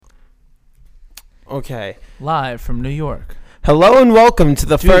Okay. Live from New York. Hello and welcome to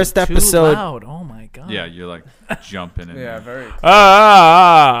the first episode. Too loud. Oh my god. Yeah, you're like jumping in. Yeah, there. very.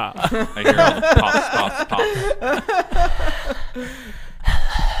 I hear all pops.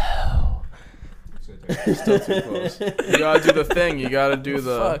 Still too close. You gotta do the thing. You gotta do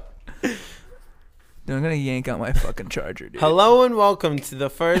the. Fuck. Dude, I'm gonna yank out my fucking charger, dude. Hello and welcome to the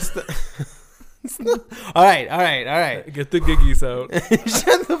first. All right. Get the giggies out.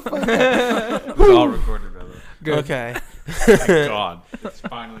 Shut the fuck up. It's all recorded, brother. Good. Okay. Thank God. It's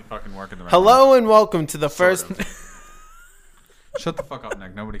finally fucking working the right Hello and welcome to the first. Shut the fuck up,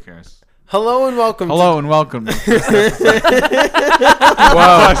 Nick. Nobody cares. Hello and welcome. Hello and welcome.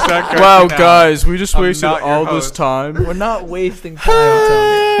 Wow, guys, we just I'm wasted not your all this host. time. We're not wasting time,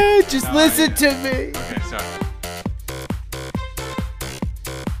 Tony. Just No, listen yeah. to me. Okay, sorry.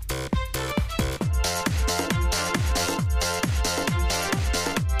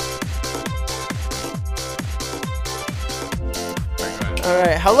 All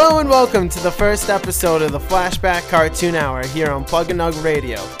right. Hello and welcome to the first episode of the Flashback Cartoon Hour here on Plug and Nug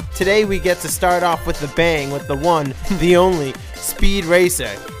Radio. Today we get to start off with the bang with the one, the only, Speed Racer.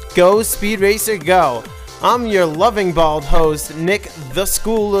 Go, Speed Racer, go. I'm your loving bald host, Nick the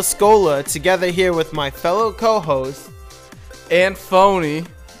School Scola, together here with my fellow co-host. And phony.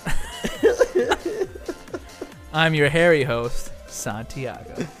 I'm your hairy host,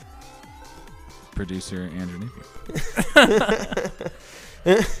 Santiago. Producer Andrew Nicky.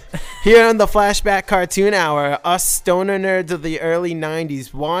 Here on the Flashback Cartoon Hour, us stoner nerds of the early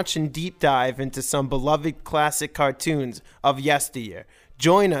 90s watch and deep dive into some beloved classic cartoons of yesteryear.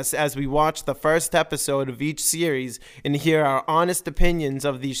 Join us as we watch the first episode of each series and hear our honest opinions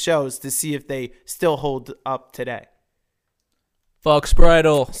of these shows to see if they still hold up today. Fox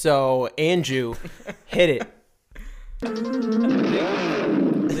Bridle. So, Andrew, hit it.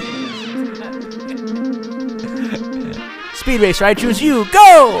 Speed Racer, I choose you.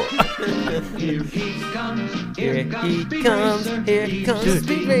 Go! Here he comes, Here he comes, here comes Dude,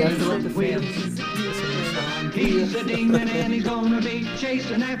 Speed Racer. he's a demon and he's gonna be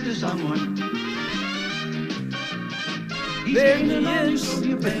chasing after someone. He's There getting he along, is. so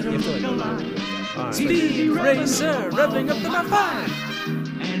you better look alive. Speed Racer, revving up the Mach-5.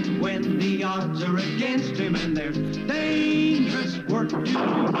 And when the odds are against him and there's dangerous work to do,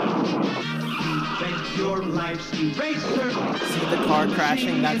 bet your life's Speed Racer. See the car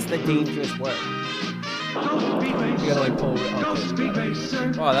crashing? That's the dangerous work. Go Speed Racer. You gotta like pull it Go up. Speed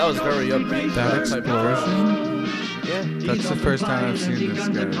Racer. Wow, that was very upbeat. That type of explosion? Yeah. That's the first time I've seen this,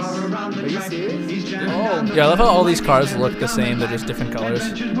 guys. Are you serious? Yeah, I love how all these cars look the same. They're just different colors.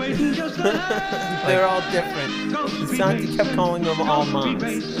 They're all different. Santi kept calling them all moms.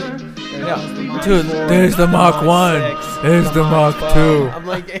 Yeah. Dude, there's the Mach 1. There's the Mach 2. I'm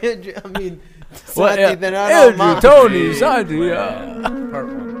like, Andrew, I mean, What? Santi, they're not all Andrew, moms. Tony, Santi. Part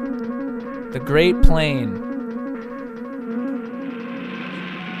one. The Great Plain.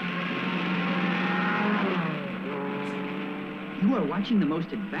 You are watching the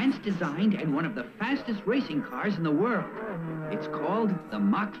most advanced designed and one of the fastest racing cars in the world. It's called the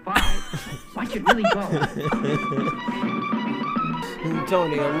Mach 5. Watch it really go.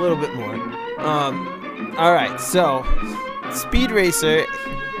 Tony, a little bit more. All right, so Speed Racer.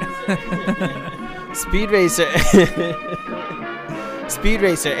 Speed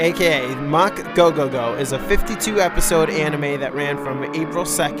Racer, aka Mach Go Go Go, is a 52-episode anime that ran from April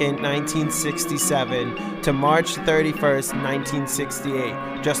 2nd, 1967 to March 31st,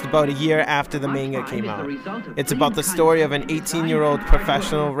 1968, just about a year after the manga came out. It's about the story of an 18-year-old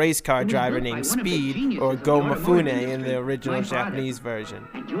professional race car driver named Speed, or Go Mifune in the original Japanese version.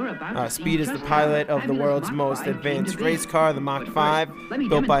 Speed is the pilot of the world's most advanced race car, the Mach 5,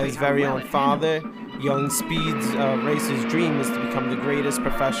 built by his very own father. Young Speed's racer's dream is to become the greatest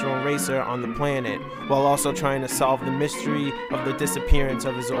professional racer on the planet, while also trying to solve the mystery of the disappearance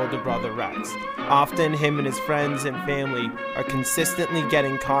of his older brother Rex. Often, him and his friends and family are consistently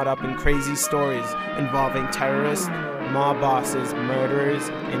getting caught up in crazy stories involving terrorists, mob bosses, murderers,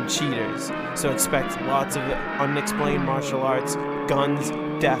 and cheaters. So expect lots of unexplained martial arts, guns,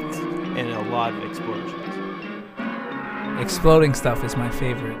 death, and a lot of explosions. Exploding stuff is my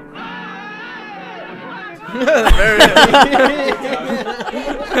favorite.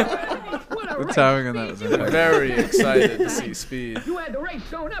 The timing on that was impeccable. Very excited to see Speed. You had the race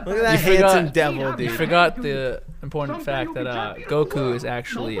going up. Look at that You forgot- handsome devil, You dude. forgot the important fact that Goku is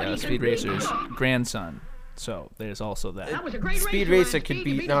actually Speed Racer's grandson. So there's also that. That was a great Speed race, Racer Speed could to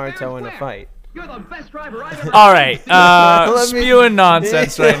beat be the fair Naruto in a square. fight. You're the best driver I've ever All right, Let me- spewing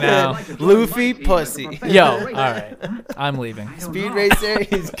nonsense right now. Luffy pussy. Yo, all right, I'm leaving. Speed Racer,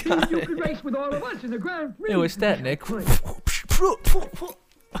 he's got You it. could race with all of us in the Grand Prix. Hey, what's that, Nick?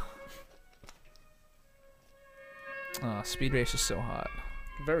 Oh, Speed Race is so hot.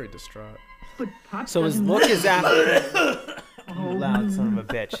 Very distraught. But Pop So his doesn't look like is after. You loud son of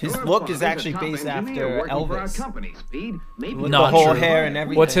a bitch. His Your look is father's a actually top based engineer after working for our Elvis. company, Speed. Maybe With Not the whole true. hair and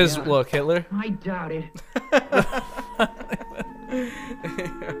everything. What's his yeah. look, Hitler? I doubt it.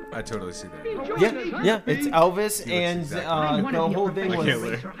 I totally see that. Yeah, it's Elvis, and exactly I wanna the be a whole thing professional was.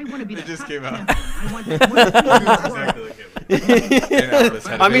 Hitler. racer. I wanna be the It just top came out. champion. I want to win. Exactly like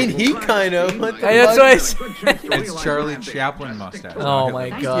Hitler. I mean, he kind of. What the Hey, that's fuck? what I said. It's Charlie Chaplin mustache. Oh not my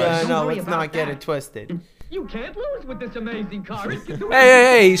Hitler. God. Yeah, Don't no, worry let's about not get that. it twisted. You can't lose with this amazing car. It can do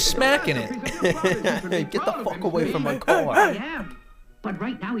Hey, he's smacking it. Get the fuck away from my I car. am. But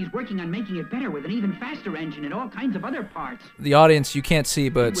right now he's working on making it better with an even faster engine and all kinds of other parts. The audience, you can't see,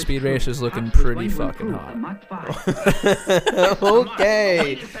 but Speed Racer's looking pretty fucking hot.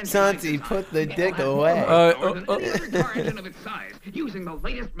 Okay, Santi, put the dick away. Oh,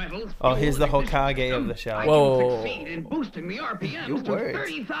 here's the Hokage of the show. Whoa. Your words.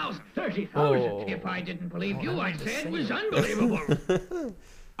 30,000. 30,000. Whoa. If I didn't believe you, I'd say it was unbelievable.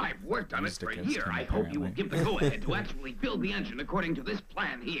 I've worked on it Used for a against year. him, I hope you will apparently. give the go-ahead to actually build the engine according to this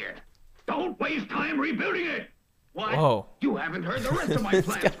plan here. Don't waste time rebuilding it. What? Whoa. You haven't heard the rest of my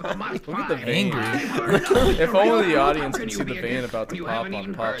plans for the Mach 5. Look at the vein. Angry. If only the audience could see the vein about to pop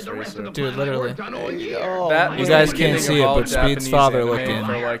on Pop's Racer. Dude, literally. Oh, That You was guys the can't beginning see of it, all but Speed's Japanese father anime looking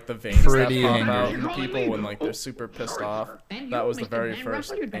for like the veins pretty that pop out angry. in people when like they're super pissed off. That was the very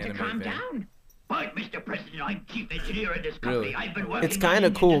first anime thing. But, Mr. President, I'm chief engineer in this Really? company. I've been working It's kind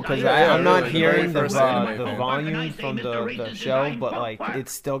of on cool engine because design. I'm not really, the hearing very the first anime the thing. volume from the show, but like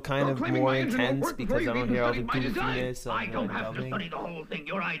it's still kind of more intense because I don't hear all the goofiness I of don't like have to dubbing. study the whole thing.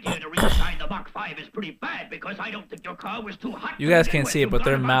 Your idea to redesign the Mach 5 is pretty bad because I don't think your car was too hot. You to guys begin can't with. see it, You've but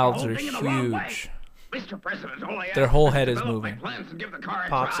their gone about the mouths whole are thing in the wrong way. huge. Mr. President, all I ask Their whole is to head is develop my moving. plans and give the car a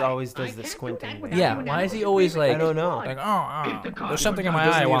Pops try. always does I the can't do squinting. that without Yeah, doing why that. is he always like, I don't know. like, If the oh, car there's something in goes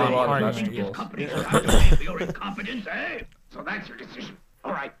my eye down, while doesn't I'm eat a lot of arguing. vegetables. companies are out to blame for your incompetence, eh? So that's your decision.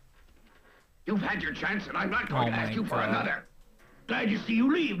 All right. You've had your chance, and I'm not going Oh to ask my you for God. another. Glad to see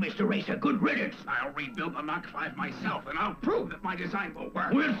you leave, Mr. Racer. Good riddance. I'll rebuild the Mach 5 myself, and I'll prove that my design will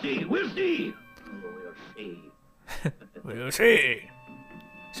work. We'll see. We'll see. We'll see. We'll see.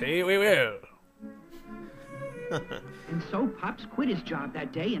 See, we will. And so Pops quit his job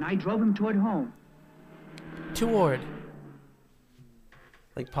that day, and I drove him toward home. Toward.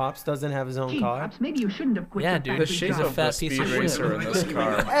 Like Pops doesn't have his own Gee, car. Pops, maybe you shouldn't have quit Yeah, the dude. factory The Shape He's a job. of fat the piece speed of shit. racer in this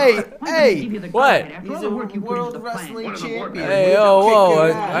car. Hey, Why didn't he hey! give you the What? go-ahead after He's all a the work you put into world the plan? wrestling One of the board champion. members Hey, We'll oh, kick whoa,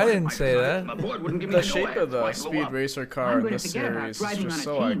 your I ass. didn't say The that. board wouldn't give me The the shape go-ahead, of so I the blew speed up. racer I'm car in gonna this forget about series is driving just on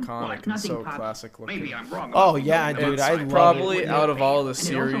so a team. iconic Like and so nothing, Pops. classic looking. Maybe I'm wrong. Oh yeah, dude, It's I love probably it. out of all the And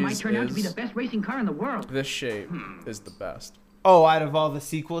it also might series turn out to be the is best racing car in the world. this shape is the best. Oh, out of all the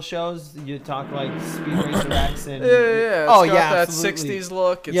sequel shows, you talk like Speed Racer X and Yeah. oh It's got yeah, that absolutely. 60s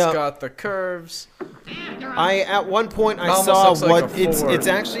look. It's Yeah. got the curves. I at one point I Almost saw looks like what a Ford. it's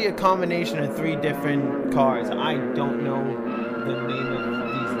actually a combination of 3 different cars. I don't know the name of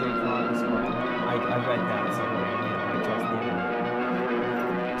these 3 cars, but I read that somewhere. You know, I trust them.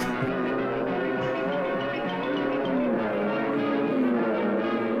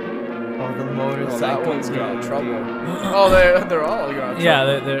 Oh, the Oh, motorcycle. that one's got game, trouble. dude. Oh, they're all got trouble. Yeah,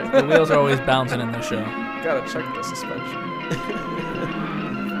 the wheels are always bouncing in the show. Gotta check the suspension.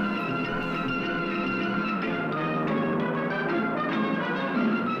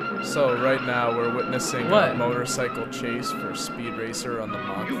 So right now we're witnessing What? a motorcycle chase for Speed Racer on the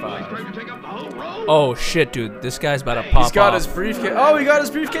Mach 5. Oh shit, dude, this guy's about to pop He's got off. his briefcase. Oh, he got his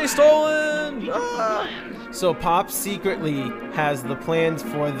briefcase stolen! Ah. So Pop secretly has the plans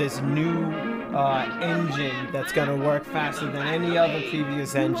for this new engine that's gonna work faster than any other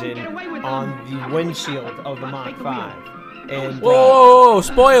previous engine on the windshield of the Mach 5. And Whoa, whoa, whoa,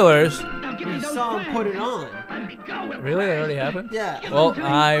 spoilers! you saw him put it on. Really? That already happened? Yeah. Well,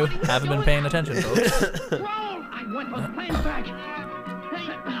 I haven't been paying attention, folks. I want those plans back. Hey,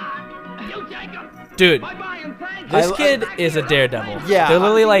 you take them. Dude, Bye-bye and thanks. this kid is a daredevil. Yeah. They're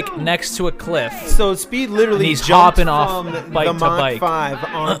literally like next to a cliff. So Speed literally And he's jumped hopping off from bike the to Mach bike. 5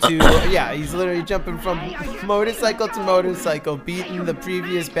 onto yeah, he's literally jumping from motorcycle to motorcycle, beating the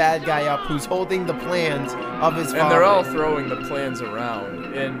previous bad guy up who's holding the plans of his father. And they're all throwing the plans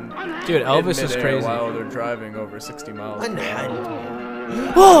around in Dude, Elvis in is midair crazy. while they're driving over 60 miles per hour.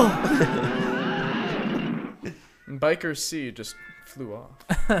 And bikers C just flew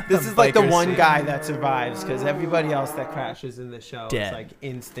off. This is like the Biker one scene. guy that survives because everybody else that crashes in the show Dead. is like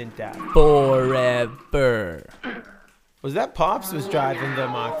instant death. Forever. Was that Pops was driving the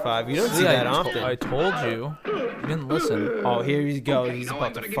Mach 5? You don't see that often. I told you. You didn't listen. Oh, here he goes. Okay, He's now about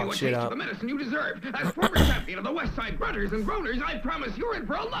I'm to gonna give fuck you a shit taste of up. the medicine you deserve. As former champion of the West Side Grunters and Groaners, I promise you're in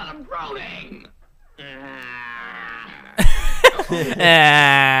for a lot of groaning. Ah.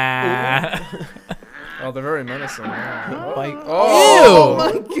 Oh, they're very menacing. Yeah. Like, Oh.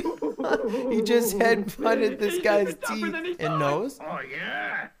 my god! He just headbutted this guy's teeth and nose. Oh,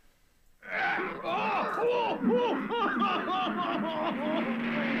 yeah?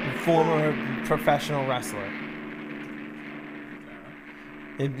 Former professional wrestler.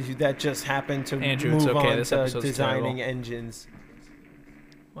 That just happened to Andrew, it's move okay, on this to episode's designing terrible. engines.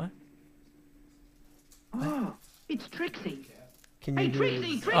 What? Oh, it's Trixie. Can Hey, you hear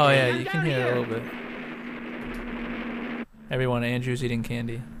Trixie, his- Trixie, Oh yeah, I'm you down can hear it a here. little bit. Everyone, Andrew's eating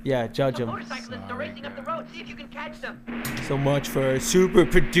candy. Yeah, judge him. Motorcyclists are racing up the road. See if you can catch them. So much for a super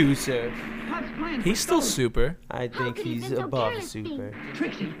producer. Pat's plan. He's still super I think could he he's been so above careless, super.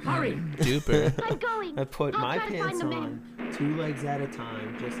 Trixie, hurry. duper. I'm going. I put I'll my try to pants find the on 2 legs at a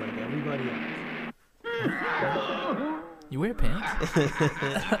time, just like everybody else. You wear pants?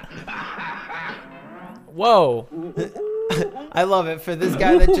 Whoa. I love it for this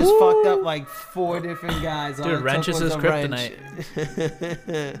guy that just fucked up like 4 different guys. All Dude, it took wrench is was his a wrench.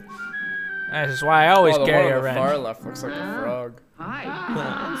 kryptonite. That's why I always Oh, the carry one a on the far wrench. left looks like a frog. Hi.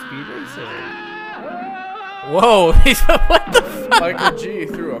 Speed Racer. Whoa. What the fuck? Michael G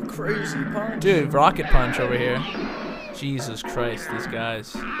threw a crazy punch. Dude, rocket punch over here. Jesus Christ, these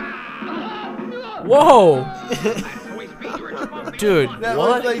guys. Whoa. Dude, That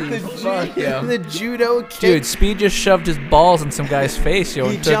what was like the fuck, yo? the judo kick. Dude, Speed just shoved his balls in some guy's face, yo,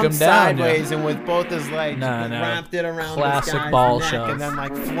 he and took him jumped down, yo. sideways and with both his legs No, no. wrapped it around Classic this guy's ball neck shove. and then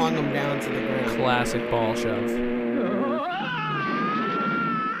like flung him down to the ground. Classic ball shove.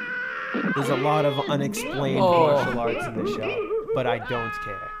 There's a lot of unexplained Oh. martial arts in the show, but I don't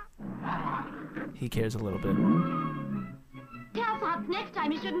care. He cares a little bit. Tell Pops next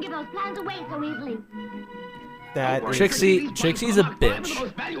time you shouldn't give those plans away so easily. That is- Trixie's a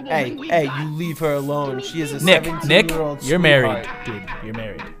bitch. Hey, you leave her alone. She is a Nick, 17-year-old you're married. sweetheart. Dude, you're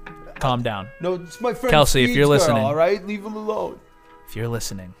married. Calm down. No, it's my friend Kelsey, if Speed's you're girl, listening. all right, leave him alone. If you're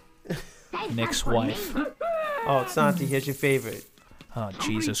listening. Thanks, Nick's Pops, for wife. me. Oh, Santi, here's your favorite. Oh,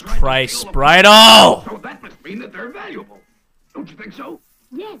 Jesus Christ, Sprido! So that must mean that they're valuable. Don't you think so?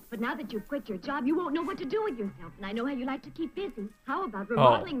 Yes, but now that you've quit your job, you won't know what to do with yourself. And I know how you like to keep busy. How about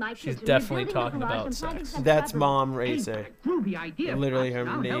remodeling my she's kitchen, definitely rebuilding the talking garage, about and planting sex. some That's shrubbery? Mom Racer. Groovy idea. Literally, Pops. her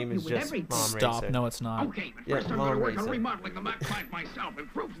I'll name help is you with just everything. Mom Stop. Racer. No, it's not. Okay, but Yeah, first I'm Mom gonna work on Racer. remodeling the Mach 5 myself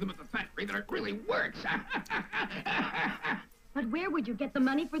and prove to them at the factory that it really works. But where would you get the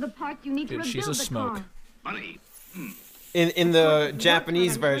money for the parts you need Dude, to she's rebuild a the smoke. car? Money. In the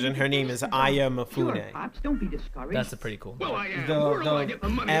Japanese version, her name is Aya Sure, Mifune. Pops, don't be discouraged. That's a pretty cool. Well, I am. Where do I get the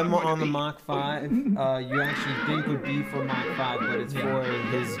The money M I'm going on to the eat? Mach 5, you actually think would be for Mach 5, but it's for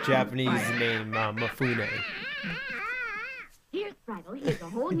his Japanese name, Mifune. Here's Bridle. Here's a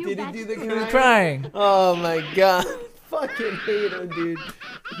whole new Did he batch do of the He was cry? crying. Oh my god. Fucking hate him, dude.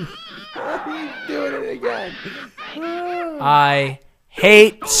 He's doing it again. I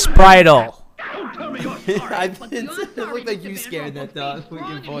hate Spritle. Don't tell me you're It looked like you scared that dog with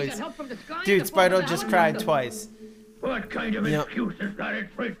your voice. Dude, Spider just cried twice. What kind of Yep. excuse is that?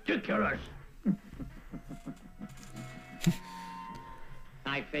 It's ridiculous.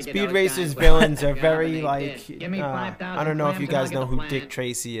 Speed Racer's villains are very like I don't know if you guys know who Dick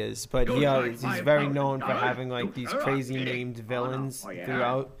Tracy is, but he's very known for having like these crazy named villains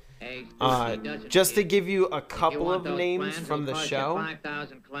throughout. Just to give you a couple of names from the show.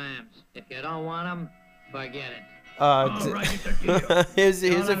 5,000 clams. If you don't want them, forget it. Here's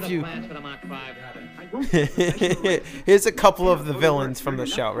a few. Plans for the Mach 5. Here's a couple of the villains from the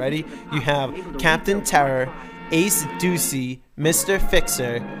show. Ready? You have Captain Terror, Ace Ducey, Mr.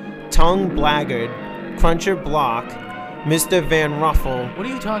 Fixer, Tongue Blackguard, Cruncher Block, Mr. Van Ruffle, What are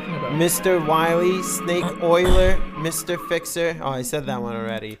you talking about? Mr. Wily, Snake Oiler, Mr. Fixer. Oh, I said that one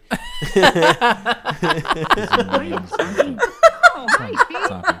already. Oh, hi, Steve.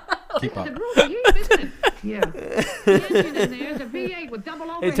 Santi, keep up. Yeah. The engine in there's a V8 with double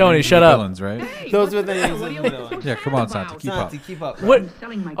Hey, overhead. Tony, shut up. Villains, right? Hey, Those what's were the names What of are you the looking so villains. Yeah, come on, sad Santi, keep up. Santi, keep up. What? I'm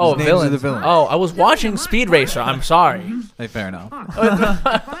selling my Oh, Names of the villains. villains. Oh, I was watching Speed Racer. I'm sorry. Hey, fair enough.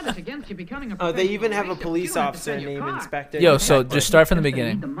 Father's against you becoming a They even have a professional police racer. You have to officer sell your named car. Inspector. Yo, so Pepper. just start from the I need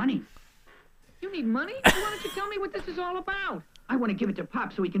beginning. the money. You need money? Why don't you tell me what this is all about? I want to give it to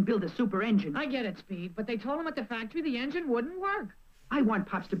Pop so he can build a super engine. I get it, Speed, but they told him at the factory the engine wouldn't work. I want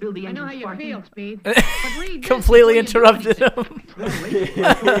Pops to build the I engine, know how you Sparky. feel, Speed. But read this Completely before you do interrupted anything.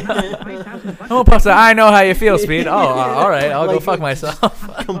 him. Oh, Pops, I know how you feel, Speed. Oh, all right, I'll go Like, fuck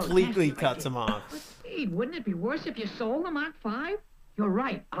myself. Completely cuts him off. Speed, wouldn't it be worse if you sold the Mach 5? You're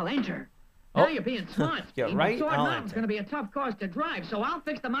right. I'll enter. Now you're being smart, You're Speed. right, Sword I'll Mountain's enter. going to be a tough course to drive, so I'll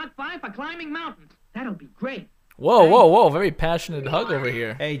fix the Mach 5 for climbing mountains. That'll be great. Whoa, very passionate hug over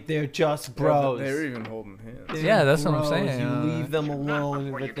here. Hey, they're just bros. They were even holding hands. They're Yeah, that's what I'm bros. saying. You leave them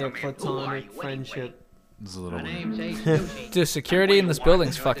alone with their platonic friendship. It's a little My weird. name's Ace Ducey. Dude, security in this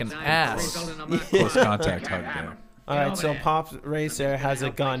building's fucking ass. Close contact hug there. All right, so Pop Racer has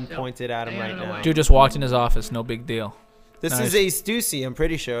a gun pointed at him right now. Dude just walked in his office, no big deal. This Nice. is Ace Ducey, I'm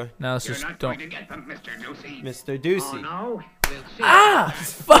pretty sure. Now let's You're just not going don't. to get them, Mr. Ducey. Mr. Oh, Ducey. no? We'll see. Ah!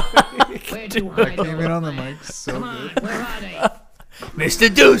 Fuck! Where'd you hide Came in those on the things? mic so Come on, good. where are they? Mr.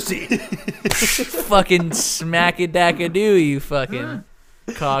 Ducey! Fucking smack-a-dack-a-doo, you fucking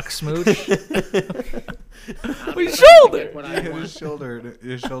cock smooch. My shoulder! What You I hit want. his shoulder. And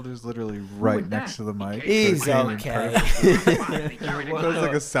your shoulder's literally right next to the mic. He's so it came in okay. perfect. That was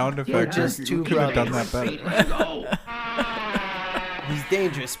like a sound effect. just You two could have done brothers. that better. He's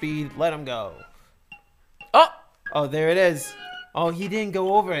dangerous, Speed. Let him go. Oh! Oh, there it is. Oh, he didn't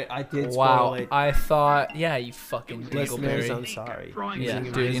go over it. I did spoil Wow, it. I thought... Yeah, you fucking Listeners, I'm dingleberry. sorry. Yeah,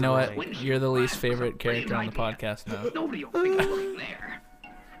 Using dude, you know amazing what? light. You're the least favorite character on the podcast now. Nobody will think I'm there.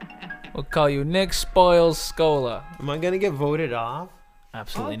 We'll call you Nick Spoils Scola. Am I gonna get voted off?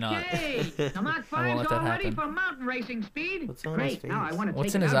 Absolutely not. Okay, the Mach I won't let 5's that all ready happen. for mountain racing, Speed. What's on his Great. face? Now I want to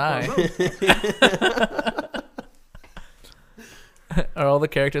What's take in it his out eye? for a road. Are all the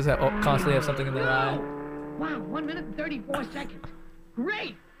characters that constantly have something in their eye? Wow, 1 minute and 34 seconds.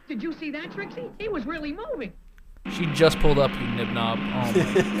 Great. Did you see that, Trixie? He was really moving. She just pulled up, you nibnob. Oh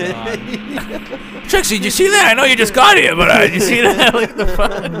my god. Trixie, did you see that? I know you just got here, but did you see that? Look at the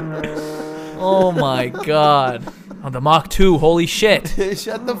front. Oh my god. Oh, the Mach 2, holy shit.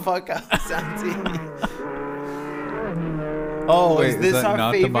 Shut the fuck up, Santi. Oh, Wait, is this that our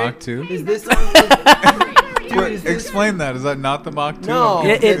not favorite? the Mach 2? Is this our favorite? Dude, Wait, is this... explain that. Is that not the Mach 2? No,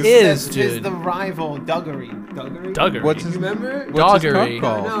 It this- is, this is dude. the rival, Duggery. Duggery? Duggery. What's his, Remember? what's his car Doggery.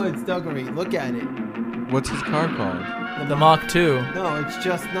 called? No, it's Duggery. Look at it. What's his car called? The Mach 2. No, it's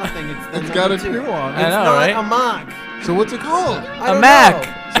just nothing. It's the It's got a number 2 2. on I it. It's know, not right? a Mach. So what's it called? I A don't Mac. know.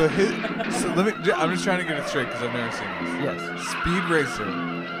 So I'm just trying to get it straight because I've never seen this. Yes. Speed Racer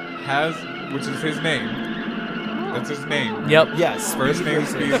has, which is his name. That's his name. Yep. Yes. First Speed name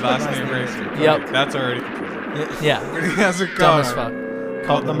Racer. Speed, last name Racer. Yep. That's already confusing. Yeah. But he has a Dumb car as fuck.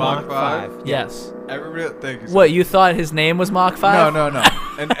 Called the Mach 5. 5. Yes. Everybody, thank you. sir. What, you thought his name was Mach 5? No.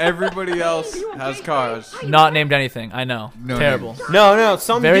 And everybody else has cars. Not named anything, I know. No Terrible. names. No,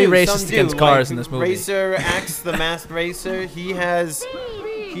 some Very do, racist some do. against cars Like in this movie. Racer X, the Masked Racer, he has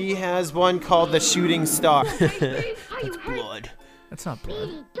one called the Shooting Star. That's blood. That's not blood.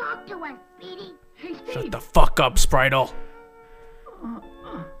 Speedy, talk to us, Speedy. Hey, Speed. Shut the fuck up, Spritle.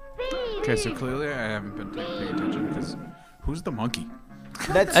 Okay, so clearly I haven't been paying attention because who's the monkey?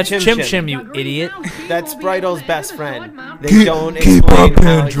 That's Chim Chim, you idiot. That's Bridal's best friend. They don't explain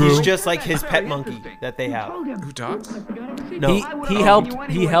how he's just like his pet monkey that they have. Who talks? No,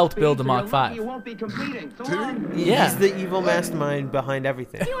 He helped build the Mach 5. You won't be completing. So long. Yeah. he's the evil mastermind behind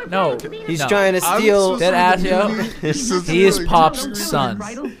everything. No. He's no. trying to steal. That ass, yo. He is Pop's son.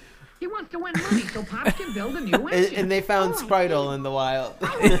 He wants to win money so Pops can build a new engine. And they found Spritle in the wild.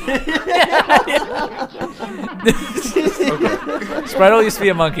 Spritle used to be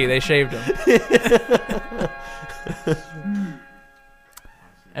a monkey. They shaved him.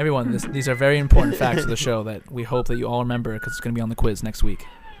 Everyone, these are very important facts of the show that we hope that you all remember because it's going to be on the quiz next week.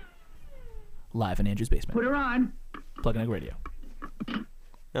 Live in Andrew's basement. Put her on. Plug in a radio.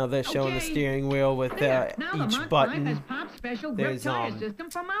 Now they're showing the Okay. steering wheel with There, now the Mach each 5 has button. Pop's special grip There's, tire system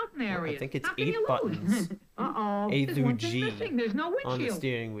for mountain areas. I think it's How can 8 you lose? buttons Uh-oh. A There's through one thing G missing. There's no on the windshield.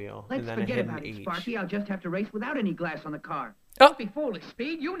 steering wheel, Let's and then a forget hidden about it, H. Sparky. I'll just have to race without any glass on the car. Don't be foolish,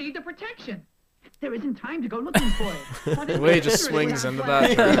 Speed. You need the protection. There isn't time to go looking for it. The way he just swings into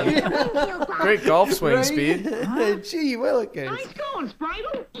that turn. Great golf swing, Right? Speed. Gee willikers. Nice going,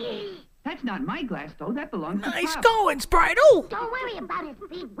 Spritle. That's not my glass, though. That belongs to Pop. going, Spritle! Don't worry about it,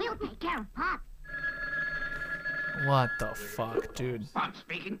 Speed. We'll take care of Pop. What the fuck, dude? Pop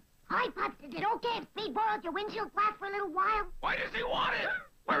speaking. Hi, Pops. Is it okay if Speed borrows your windshield glass for a little while? Why does he want it?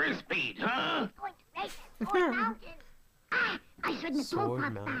 Where is Speed, huh? He's going to race at Sword Mountain. Ah, I shouldn't have told Sword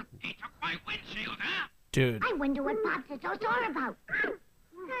Pops Mountain. He took my windshield, huh? Dude. that. I wonder what Pops is so sore about.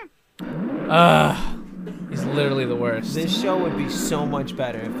 He's It's literally the worst. This show would be so much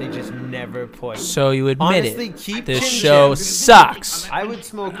better if they just never put. So you admit Honestly, it. keep This Chim show Chim. sucks. I would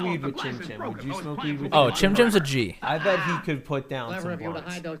smoke weed with Chim Chim. Would you smoke weed with Oh, Chim Chim's a G. I bet he could put down Clever some of you to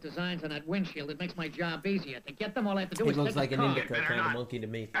blunts. hide those designs on that windshield. It makes my job easier. To get them, all I have to do He is looks take like a an car. indica kind of monkey to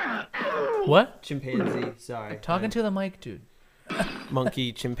me. What? Chimpanzee, sorry. Talking to the mic, dude.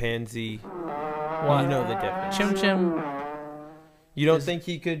 Monkey, chimpanzee. What? You know the difference. Chim Chim. You don't think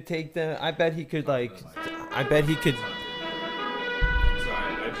he could take the? I bet he could I bet he could. Sorry,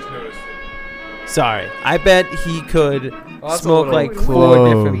 I just noticed it. Sorry, I bet he could that's a smoke little like 4 close.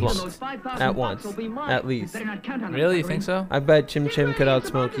 different blunts at once, at least. Really? You think so? I bet Chim Chim could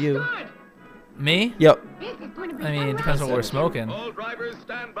outsmoke you. Me? Yep. I mean, it depends on what we're smoking. All drivers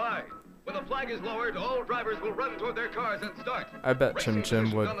stand by. When the flag is lowered, all drivers will run toward their cars and start. I bet Chim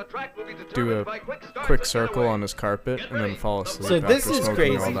Chim would do a quick circle on his carpet and then fall asleep. So this after is smoking all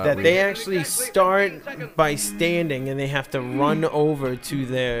crazy that that weed. they actually start by standing and they have to run over to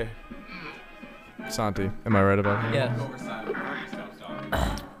their. Santi, am I right about that? Yeah.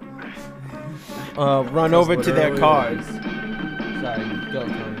 Run over to their literally- cars. Sorry, go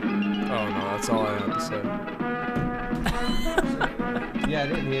Tony. Oh no, that's all I had to say. Yeah, I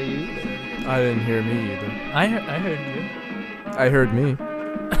didn't hear you. I didn't hear me either. I heard you. I heard me.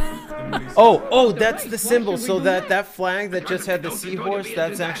 Oh, that's the symbol. So that flag that just had the seahorse,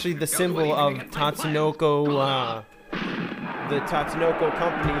 that's actually the symbol of Tatsunoko, the Tatsunoko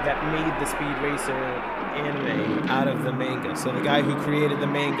company that made the Speed Racer anime out of the manga. So the guy who created the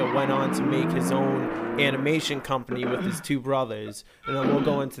manga went on to make his own animation company with his 2 brothers, and then we'll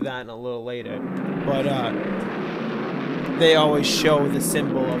go into that in a little later. But they always show the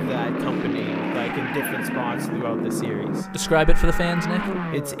symbol of that company like in different spots throughout the series. Describe it for the fans, Nick.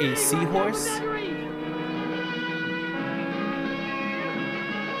 It's a seahorse.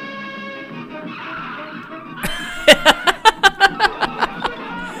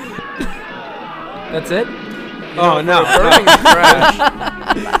 That's it? Oh no! Burning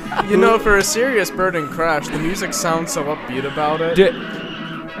Crash. You know, for a serious Burning Crash, the music sounds so upbeat about it.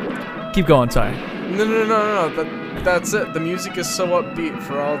 Keep going. Sorry. No. That's it. The music is so upbeat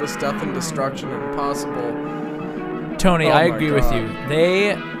for all this death and destruction and possible. Tony, Oh I my agree with God. you.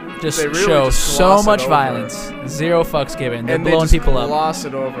 They just They really show just so gloss it much over. violence. 0 fucks given. They're And they blowing just people up. gloss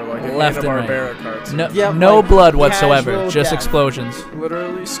it over like a Left and right. Hanna-Barbera cartoon. No, Yeah, no like blood whatsoever. casual Just death. explosions.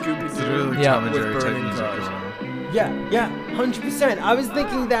 Literally Scooby-Doo Literally Yeah. Tom and with Jerry type burning music cars. going on. Yeah, 100%. I was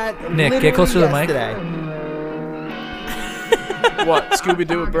thinking that. Nick, get literally closer to the mic. yesterday. What?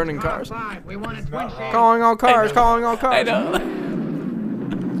 Scooby-Doo with burning cars? We want its windshield. Calling all cars, calling all cars. I know.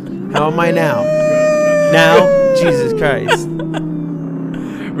 How am I now? Now, Jesus Christ.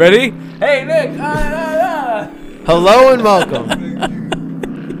 Ready? Hey, Nick. Hello and welcome.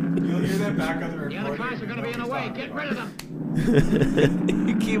 You'll hear that back on the The other recording. cars are going to be in the way. Get rid of them.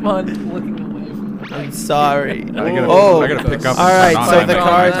 You keep on looking away from the I'm sorry. I gotta, Oh, I gotta pick up. all right. and So turn the on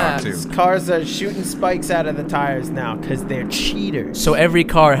cars- my talk, too. cars are shooting spikes out of the tires now because they're cheaters. So every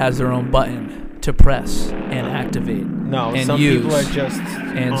car has their own button to press and activate. No, and some use people are just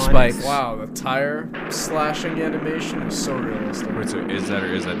and honest. spikes. Wow, the tire slashing animation is so realistic. Wait, so is that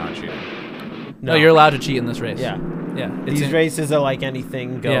or is that not cheating? No, you're allowed to cheat in this race. Yeah. Yeah. It's These in- races are like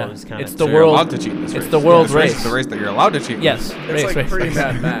anything Yeah, goes kind it's of. the So you're world- allowed to cheat in this it's race. the world This race race. is the race that you're allowed to cheat in. Yes. It's race, like race, pretty race.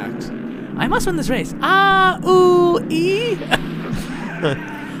 Mad Max. I must win this race. Ah, ooh, ee.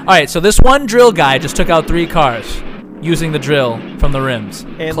 All right, so this one drill guy just took out 3 cars using the drill from the rims.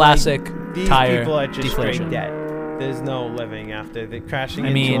 And, Classic like, these tire people are just deflation. straight dead. There's no living after they're crashing I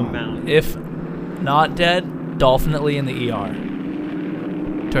into a mean, mountain. if not dead, dolphinately in the ER.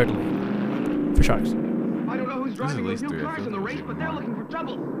 Turtly. For sharks. I don't know who's at driving those least new 3 I cars feel in the like race, there's but even they're more. looking for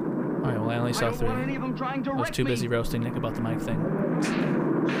trouble. All right, well, I only I saw don't 3. want any of them trying to I was wreck too me. busy roasting Nick about the mic thing.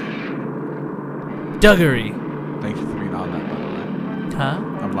 Duggery. Thank you for being on that, by the way. Huh?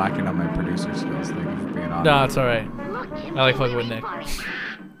 I'm lacking on my producer skills. Thank you for being on. No, it's all right. I like fucking with Nick.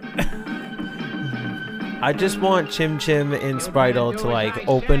 I just want Chim Chim and Spritle to like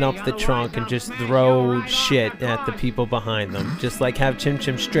open up the trunk and just throw shit at the people behind them. Just like have Chim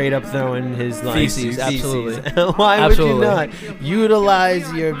Chim straight up throwing his like Feces, absolutely. Why Absolutely. would you not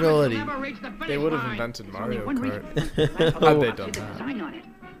utilize your ability? They would have invented Mario One race Kart. at a time. Had they done Get the that. design on it.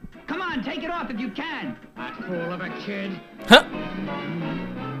 Come on, take it off if you can. That fool of a kid. Huh?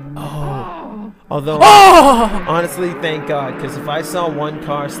 Although, Oh! honestly, thank God, because if I saw one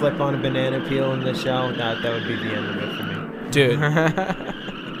car slip on a banana peel in the show, that would be the end of it for me. Dude.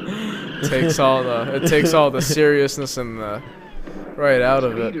 It takes all the seriousness and the right out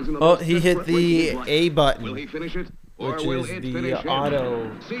of it. Oh, he hit the A Will button. he finish it? Or which will is it the finish him?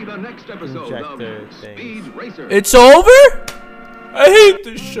 auto See the next episode injector of thing. Speed Racer. It's over? I hate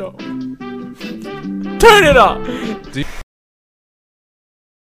this show. Turn it off.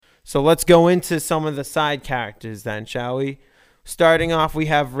 So let's go into some of the side characters then, shall we? Starting off, we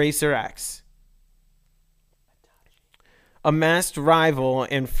have Racer X. A masked rival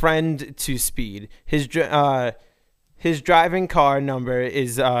and friend to Speed. His driving car number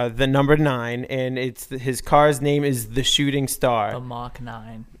is the number 9, and his car's name is the Shooting Star. The Mach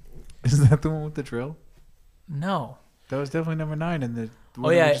 9. Is that the one with the drill? No. That was definitely number 9 in the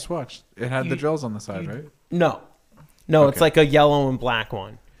one yeah. we just watched. It had the drills on the side, right? No, Okay. it's like a yellow and black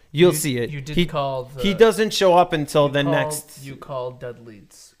one. You'll see it. You did call the... He doesn't show up until the next... You called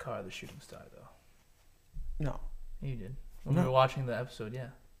Dudley's car the Shooting Star, though. No. You did. When we were watching the episode, yeah.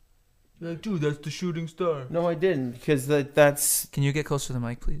 You're like, dude, that's the Shooting Star. No, I didn't, because that's... Can you get closer to the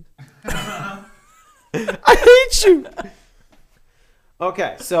mic, please? I hate you!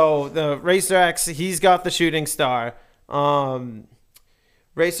 Okay, so the Racer X, he's got the Shooting Star.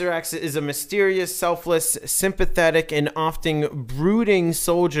 Racer X is a mysterious, selfless, sympathetic, and often brooding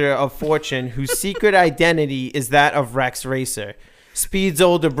soldier of fortune whose secret identity is that of Rex Racer, Speed's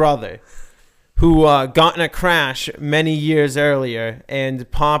older brother, who got in a crash many years earlier, and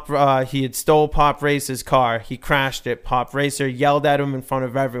he had stole Pop Racer's car. He crashed it. Pop Racer yelled at him in front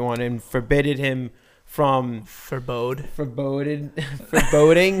of everyone and forbidden him from... Foreboding? Foreboding?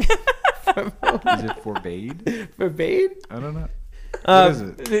 Is it forbade? Forbade? I don't know. What is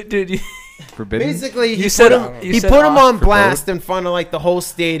it? Dude, Forbidden? Basically, he said put him on blast in front of like the whole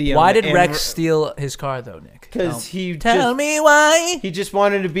stadium. Why did Rex steal his car, though, Nick? Because Tell me why. He just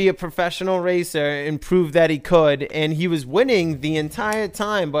wanted to be a professional racer and prove that he could, and he was winning the entire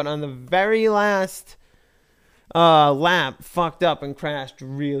time, but on the very last lap, fucked up and crashed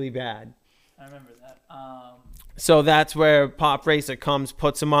really bad. I remember that. So that's where Pop Racer comes,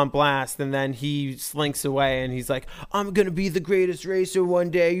 puts him on blast, and then he slinks away, and he's like, I'm going to be the greatest racer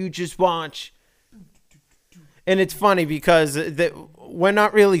one day, you just watch. And it's funny because we're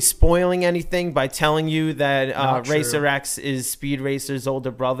not really spoiling anything by telling you that Racer X is Speed Racer's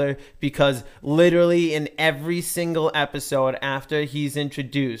older brother, because literally in every single episode after he's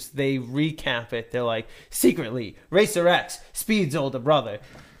introduced, they recap it. They're like, secretly, Racer X, Speed's older brother.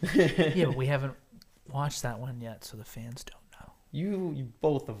 Yeah, but we haven't watched that one yet, so the fans don't know. You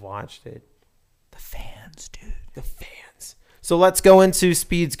both have watched it. The fans, dude. The fans. So let's go into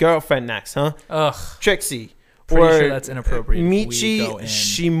Speed's girlfriend next, huh? Ugh. Trixie. Pretty sure that's inappropriate. Michi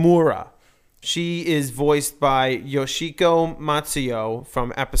Shimura. She is voiced by Yoshiko Matsuyo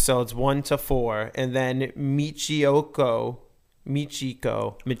from episodes 1 to 4, and then Michiko.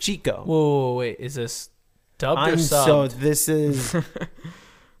 Whoa, wait. Is this dubbed or subbed? So this is...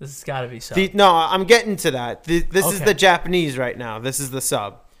 This has got to be subbed. No, I'm getting to that. This is Okay. the Japanese right now. This is the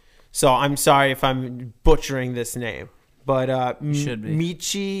sub. So I'm sorry if I'm butchering this name. But should be.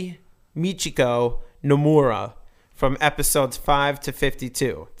 Michiko Nomura from episodes 5 to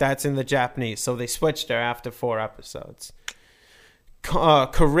 52. That's in the Japanese. So they switched her after 4 episodes.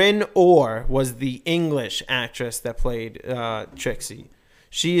 Corinne Orr was the English actress that played Trixie.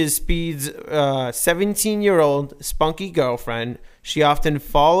 She is Speed's 17-year-old spunky girlfriend. She often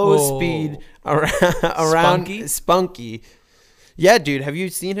follows Speed around Spunky. Yeah, dude, have you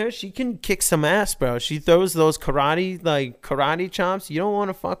seen her? She can kick some ass, bro. She throws those karate chops. You don't want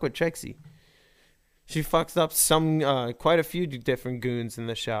to fuck with Trixie. She fucks up quite a few different goons in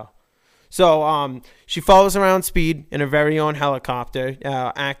the show. So she follows around Speed in her very own helicopter,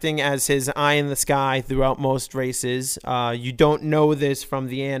 acting as his eye in the sky throughout most races. You don't know this from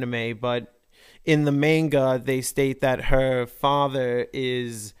the anime, but in the manga, they state that her father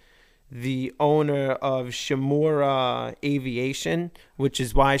is the owner of Shimura Aviation, which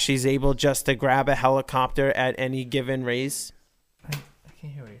is why she's able just to grab a helicopter at any given race. I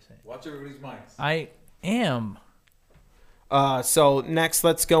can't hear what you're saying. Watch everybody's mics. I am. So next,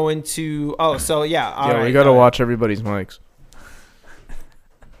 let's go into... Oh, so yeah. All right, we got to watch everybody's mics.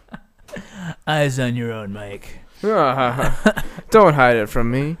 Eyes on your own, Mike. Don't hide it from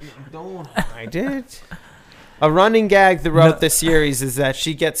me. Don't hide it. A running gag throughout the series is that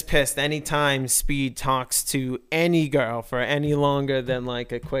she gets pissed anytime Speed talks to any girl for any longer than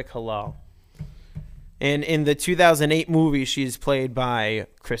like a quick hello. And in the 2008 movie, she is played by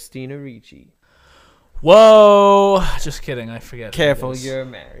Christina Ricci. Whoa! Just kidding. I forget. Careful, you're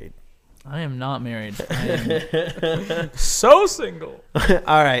married. I am not married. I am so single.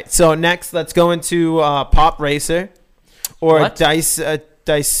 All right. So next, let's go into Pop Racer, or What? Dice.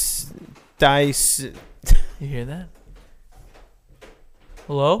 You hear that?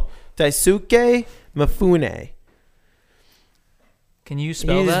 Hello? Daisuke Mifune. Can you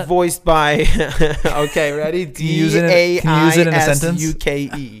spell He's that? voiced by. Okay, ready? Can you use it in a sentence?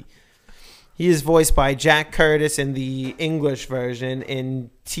 DAISUKE. He is voiced by Jack Curtis in the English version in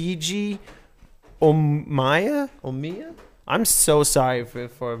TG Omiya. I'm so sorry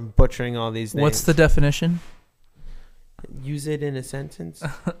for butchering all these names. What's the definition? Use it in a sentence.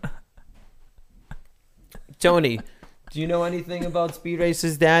 Tony, do you know anything about Speed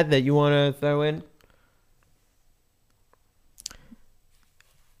Racer's dad that you want to throw in?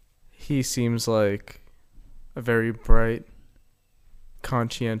 He seems like a very bright,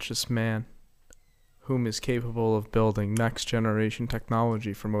 conscientious man whom is capable of building next generation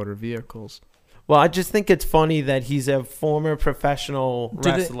technology for motor vehicles. Well, I just think it's funny that he's a former professional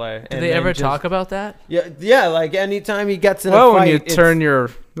wrestler. Do they ever talk about that? Yeah. Like anytime he gets in a Well, fight, when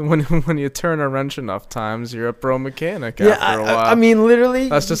you turn a wrench enough times, you're a pro mechanic after a while. I mean, literally,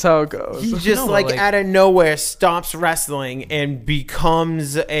 that's just how it goes. He just out of nowhere stops wrestling and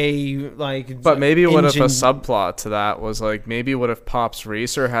becomes a But maybe what if a subplot to that was like, maybe what if Pops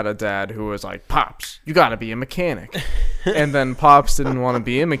Racer had a dad who was like, Pops, you got to be a mechanic, and then Pops didn't want to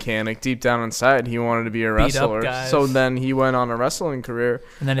be a mechanic. Deep down inside, he wanted to be a wrestler. So then he went on a wrestling career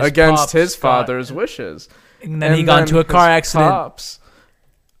against his father's wishes. And then he got into a car accident. Pops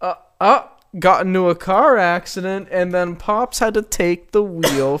got into a car accident, and then Pops had to take the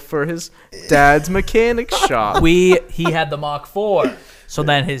wheel for his dad's mechanic shop. He had the Mach 4. So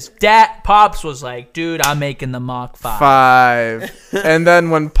then his dad, Pops, was like, dude, I'm making the Mach 5. And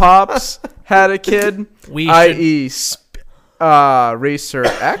then when Pops had a kid, i.e. Racer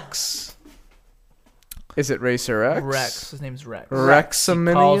X. Is it Racer X? Rex. His name's Rex.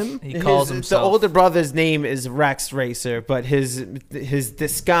 Rexaminian? He calls himself. The older brother's name is Rex Racer, but his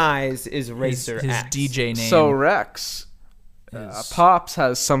disguise is Racer his X. DJ name. So Rex, Pops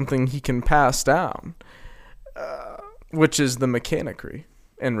has something he can pass down, which is the mechanicry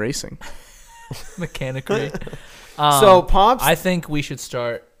and racing. Mechanicry. So Pops, I think we should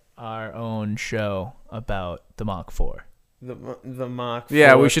start our own show about the Mach 4. The Mach 4.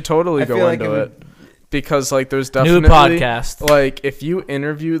 Yeah, we should totally go into it. Because there's definitely new podcast. If you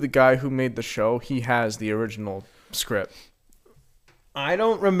interview the guy who made the show, he has the original script. I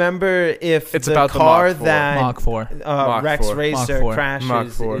don't remember if it's the about car the that Mach 4. Rex Racer crashes Mach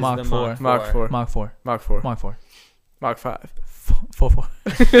is 4. the Mach 4. Mach 4. Mach 4. Mach 4. Mach 4. Mach 5. 4.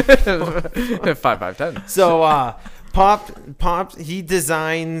 5, 5, 10. So Pop he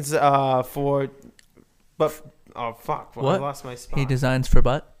designs for oh fuck, well, I lost my spot. He designs for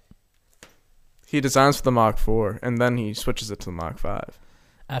butt? He designs for the Mach 4, and then he switches it to the Mach 5.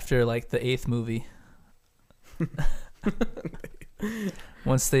 After, the 8th movie.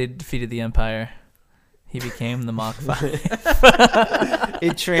 Once they defeated the Empire, he became the Mach 5.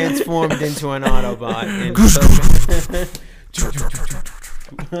 It transformed into an Autobot.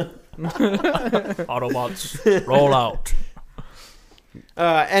 Autobots, roll out.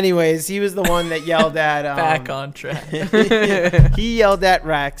 Anyways, he was the one that yelled at... Back on track. He yelled at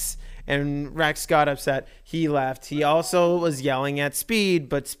Rex, and Rex got upset. He left. He also was yelling at Speed,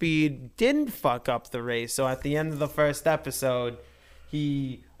 but Speed didn't fuck up the race. So at the end of the first episode,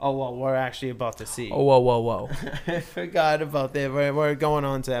 we're actually about to see. Oh, whoa. I forgot about that. We're going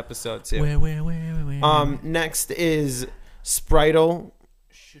on to episode 2. Where? Next is Spritle.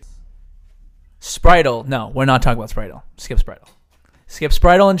 Spritle. No, we're not talking about Spritle. Skip Spritle. Skip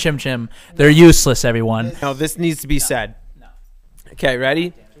Spritle and Chim Chim. They're useless, everyone. No, this needs to be said. No. Okay,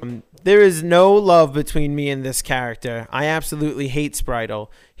 ready? There is no love between me and this character. I absolutely hate Spritle.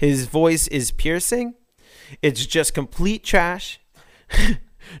 His voice is piercing. It's just complete trash.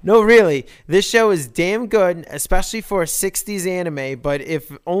 No, really. This show is damn good, especially for a 60s anime, but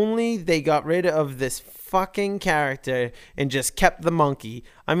if only they got rid of this fucking character and just kept the monkey.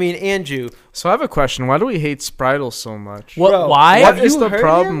 I mean, Andrew. So I have a question. Why do we hate Spritle so much? Why? What is the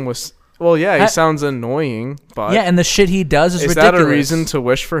problem with... Well, yeah, he sounds annoying, but... Yeah, and the shit he does is ridiculous. Is that a reason to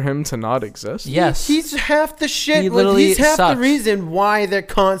wish for him to not exist? Yes. He's half the shit. He's half sucks. the reason why they're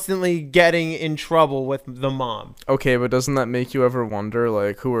constantly getting in trouble with the mom. Okay, but doesn't that make you ever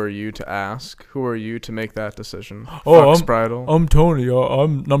wonder, who are you to ask? Who are you to make that decision? Oh, Fuck Spritle. I'm Tony.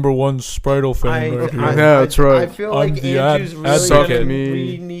 I'm number one Spritle fan right here. Yeah, that's right. I feel like Andrew's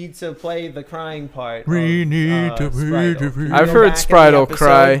we need to play the crying part. I've heard Spritle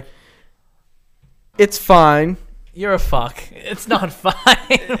cry. It's fine. You're a fuck. It's not fine.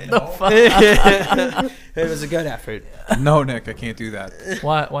 The fuck? It was a good effort. No, Nick, I can't do that.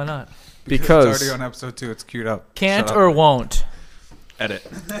 Why not? Because it's already on episode 2. It's queued up. Can't or won't? Edit.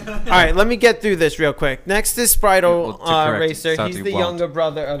 All right, let me get through this real quick. Next is Spritle Well, to correct Racer. Santi He's the won't. younger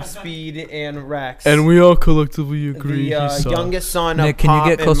brother of Speed and Rex. And we all collectively agree. the he sucks. youngest son Nick, of can Pop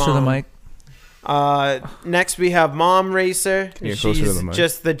you get and closer to the Mom. mic? Next we have Mom Racer. Can you get closer to She's the mic?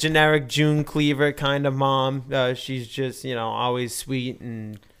 just the generic June Cleaver kind of mom. She's just, always sweet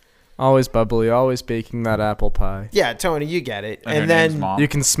and Always bubbly, always baking that apple pie. yeah, Tony, you get it. And her And name's then Mom. You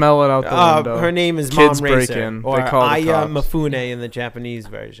can smell it out the window. her name is Kids Mom break Racer, in. or They call the Aya cops. Mifune in the Japanese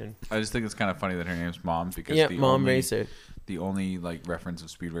version. I just think it's kind of funny that her name's Mom because Yeah, the Mom only, Racer. The only like reference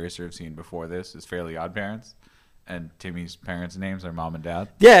of Speed Racer I've seen before this is Fairly Odd Parents, and Timmy's parents' names are Mom and Dad.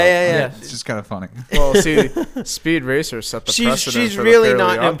 Yeah. It's just kind of funny. Well, see, Speed Racer set the precedent She's for really the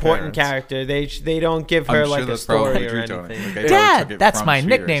not Fairly an Odd important Parents. character. They don't give her I'm like sure a that's probably story or true, Tony. anything. Like, they probably took Dad, it that's from my Speed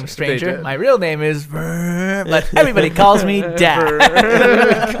nickname, Racer. stranger. did. My real name is but everybody calls me Dad.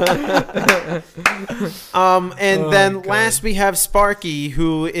 And then last we have Sparky,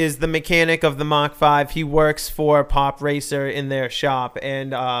 who is the mechanic of the Mach 5. He works for Pop Racer in their shop,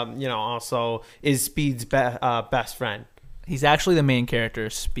 and also is Speed's best friend. He's actually the main character.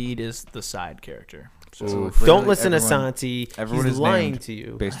 Speed is the side character. So Don't literally listen to everyone- Santi. Everyone He's is lying named to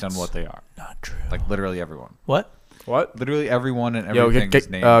you. based on what they are. Not true. Like literally everyone. What? What? Literally everyone and Yo, everything is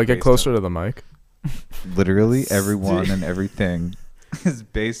get named. get based closer on- to the mic. Literally everyone and everything is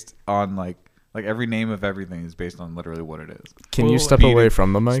based on like every name of everything is based on literally what it is. Can you Well, step Speed- away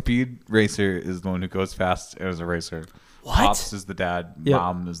from the mic? Speed Racer is the one who goes fast as a racer. What? Pops is the dad. Yep.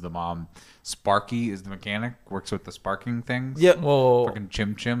 Mom is the mom. Sparky is the mechanic. Works with the sparking things. Yep. Whoa. Fucking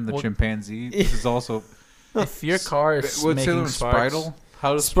Chim Chim, the Well- chimpanzee. This is also. If your car is What's the other making one? sparks, Spritle?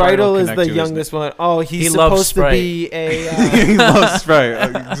 How does Spritle is connect the to his youngest one. Oh, he's He loves supposed to be a. he loves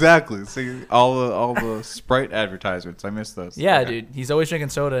Sprite. Exactly. See all the Sprite advertisements. I miss those. yeah, Okay. dude, he's always drinking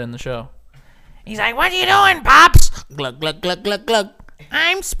soda in the show. He's like, "What are you doing, Pops?" Glug glug glug glug glug.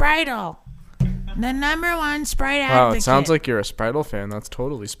 I'm Spritle, the #1 Sprite Wow, advocate. it sounds like you're a Spritle fan. That's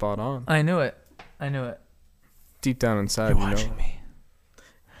totally spot on. I knew it. Deep down inside, You're you know. watching me.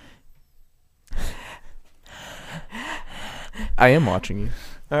 I am watching you.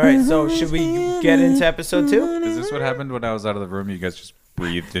 All right, so should we get into episode 2? Is this what happened when I was out of the room? You guys just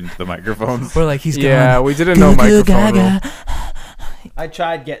breathed into the microphones. We're like, he's Yeah, gone. we didn't know microphone rule. I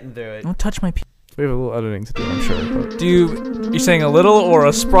tried getting through it. Don't touch my. We have a little editing to do, I'm sure. But You're saying a little or a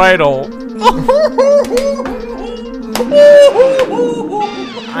Spritle?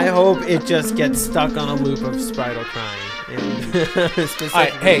 I hope it just gets stuck on a loop of Spritle crying. All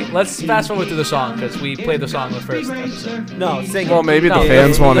right, hey, let's fast forward to the song because we played the song the first episode. No, sing it. well, maybe the No,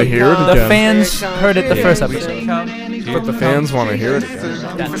 fans want to hear it The again. fans heard it the first we episode. But the fans want to hear it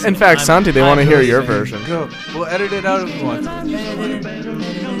again. That's- In fact, Santi, they want to hear your version. Go. We'll edit it out if you want.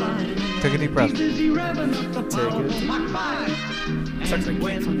 Take a deep breath.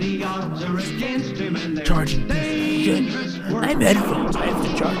 Charging. I'm headphones. I have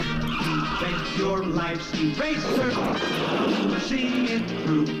to charge. Take your life's eraser. See it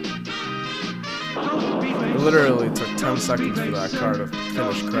through. Don't be It literally took 10 seconds for that car to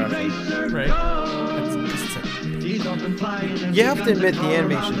finish crashing. Right. He's up and flying. You have to admit the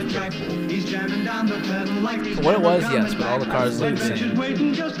animation's pretty cool. He's jamming down the pedal like he's For what it was, yes, but all the cars look the same.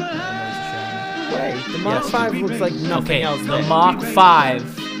 waiting just to happen. Wait, the Mach Yes. 5 looks like nothing Okay, else. the there. Mach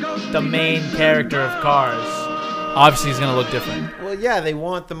 5, the main character of Cars, obviously is gonna look different. Well, yeah, they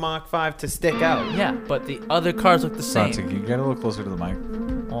want the Mach 5 to stick out. Yeah, but the other cars look the Santi, same. can you get a little closer to the mic?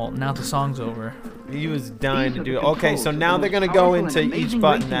 Well, now the song's over. He was dying to These do are it. the Okay, so controls now of the they're going to most go powerful into and each amazing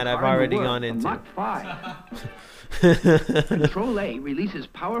button racing that I've car in the already world, gone the into. Mach 5. Control A releases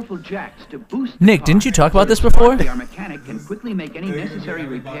powerful jacks to boost the Nick, car. didn't you talk about this So before? Our mechanic can quickly make any necessary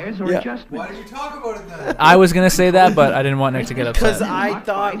repairs or adjustments. I was gonna say that, but I didn't want Nick to get Because upset. I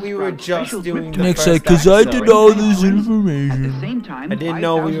thought we were just doing the Nick first said, "'Cause I episode." did all this At the information. same time, I didn't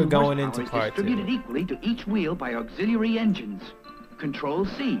know we were 5,000 going horsepower into is part two. distributed equally to each wheel by auxiliary engines. Control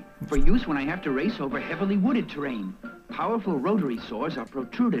C, for use when I have to race over heavily wooded terrain. Powerful rotary saws are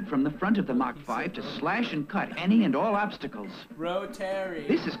protruded from the front of the Mach 5 to slash and cut any and all obstacles. Rotary.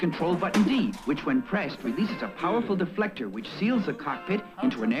 This is control button D, which when pressed releases a powerful deflector which seals the cockpit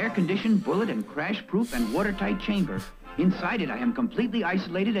into an air-conditioned, bullet and crash-proof and watertight chamber. Inside it I am completely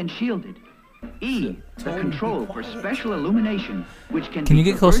isolated and shielded. E, the control for special illumination, which can Can be you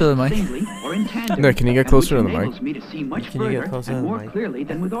get closer to the traversed mic? singly or in tandem, Nick, can you get and closer to which the mic? enables me to see much Can you get further closer to and the more mic? clearly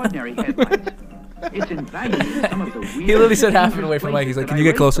than with ordinary headlights. It's invaluable in some of the weird literally said half dangerous away from the mic. He's like, places "Can you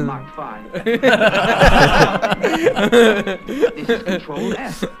that get I raced closer?" the Mach 5. This is control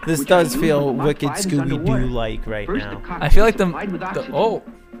F. This which does I use feel when the Mach wicked 5 is underwater. Scooby-Doo-like right First, now. the cockpit I feel like is supplied with oxygen. I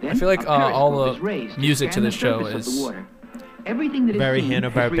Then feel like a all periscope the is raised to music to scan this the show surface of the is water. Everything that is Very seen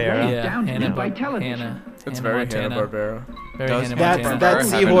is Hanna-Barbera. relayed Yeah, down here by Hanna, television. Hanna. It's Hanna very Montana. Hanna-Barbera. Very Does Hanna That's Montana. that Have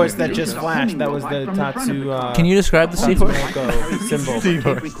seahorse an that just introduction. flashed. That was the From the front of the Tatsu. car. Can you describe the seahorse? Tatsunoko symbol.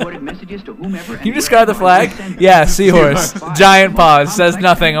 Tape-recorded messages to whomever Can you and describe the wherever I flag? send them. Yeah, seahorse. Giant paws. Says Complex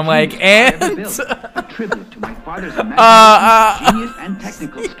nothing. I'm like, machines I ever and? built. A tribute to my father's imagination, genius, and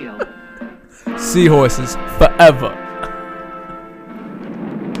technical skill. Seahorses forever.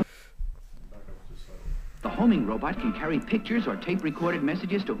 The homing robot can carry pictures or tape-recorded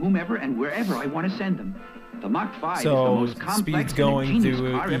messages to whomever and wherever I want to send them. The Mach 5 is the So, most complex speed's going and ingenious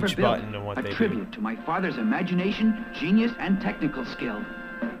through car ever each built. button and what a they do. tribute to my father's imagination, genius, and technical skill.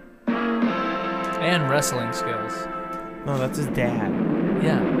 And wrestling skills. No, that's his dad.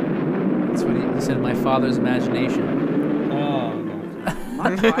 Yeah. That's what he said, my father's imagination. Oh.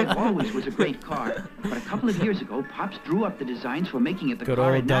 Mach 5 always was a great car, but a couple of years ago, Pops drew up the designs for making it the Good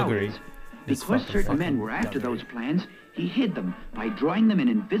car old it now Duggery. is. This Because fucking certain men were after Duggery. those plans, he hid them by drawing them in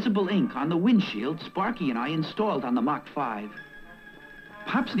invisible ink on the windshield Sparky and I installed on the Mach 5.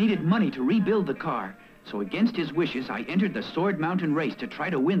 Pops needed money to rebuild the car, so against his wishes, I entered the Sword Mountain race to try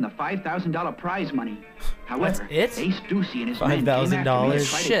to win the $5,000 prize money. However, That's it? Ace Ducey and his men came after me $5,000. to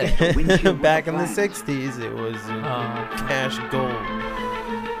try to Shit. get the windshield with Back the in the flags. 60s, it was cash gold.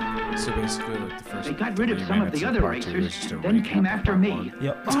 So basically, like the first. They got rid of 3 some of minutes the other part two is racers, just a then recap came of after part me. one.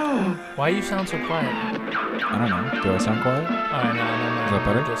 Yep. Oh! Why you sound so quiet? I don't know. Do I sound quiet? Alright, no. Is that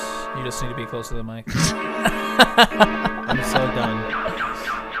better? You just need to be close to the mic. I'm so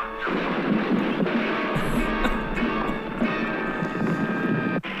done.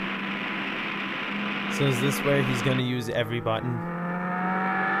 So is this where he's gonna use every button?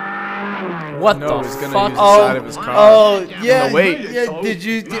 What No, the he's gonna fuck? use the side of his car. Oh, yeah. No, wait.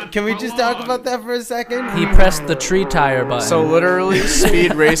 Yeah, can we just talk about that for a second? He pressed the tree tire button. So literally,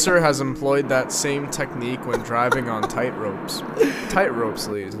 Speed Racer has employed that same technique when driving on tight-ropes. Tight-ropes,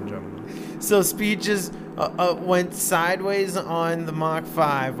 ladies and gentlemen. So Speed just went sideways on the Mach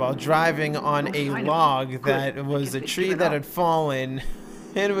 5 while driving on a log that was a tree that had fallen,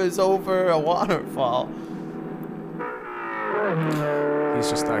 and it was over a waterfall. He's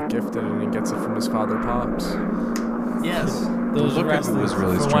just that gifted, and he gets it from his father, Pops. yes. Those Look at it was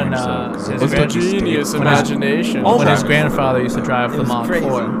really For strange, when, though. 'cause it his looked like he stayed- Genius when his- imagination. Oh when my his grandfather used to drive It the was Mach crazy.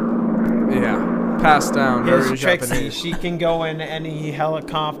 4. Yeah, passed down. Here's Very Trixie. Japanese. She can go in any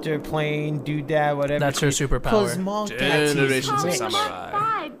helicopter, plane, doodad, whatever. That's her she- superpower. Cause Mach Daddy's Generations of rich. Calling the samurai. Mach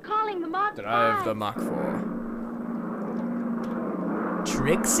 5. Calling the Mach 5. Drive the Mach 4.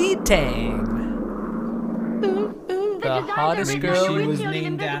 Trixie Tang. The hottest Maybe girl. she was Windshield is named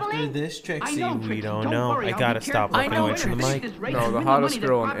invisible after ink. this Trixie. I know, We Trixie. don't Don't know. worry, I I'll gotta be stop careful. looking I know, away from the Trixie. mic. This race No, to the win hottest money that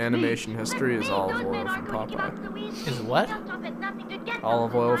girl in Pops animation needs. history is Me, Olive those Oil men from aren't going to give Popeye. up so easily. Is what? Just stop at nothing to get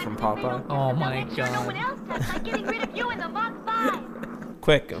Olive those oil designs from if they don't Popeye. get Oh them. my Make sure no God. one else does by getting rid of you in the Mach 5.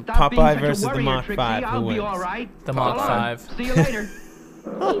 Quick, Stop being Popeye such a versus the worrier, Mach Trixie. 5. I'll Who be wins? all right. The Mach Popeye. 5. See you later.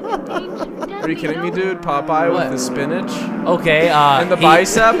 Are you kidding me, dude? Popeye What? with the spinach Okay, and the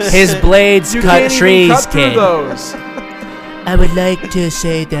biceps. His blades You cut can't even trees, cut through kid. those. I would like to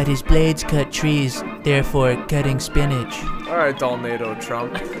say that his blades cut trees, therefore cutting spinach. All right, Dalnado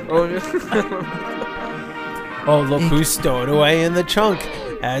Trump. Oh, look who's stowed away in the trunk,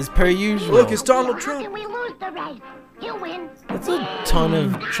 as per usual. Look, it's Donald How Trump. can we lose the race? You win. That's a ton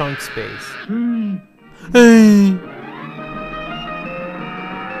of trunk space.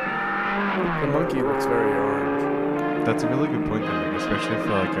 The monkey looks very orange. That's a really good point, though, like, especially for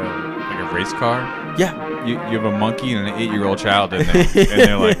like a race car. Yeah. You have a monkey and an 8-year-old child in there, and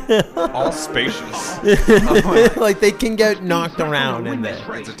they're like all spacious. Like they can get knocked around in there.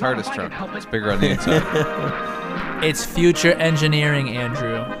 It's a TARDIS truck. It's bigger on the inside. It's future engineering,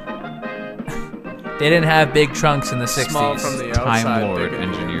 Andrew. They didn't have big trunks in the 60s. Small from the outside, Time Lord big on the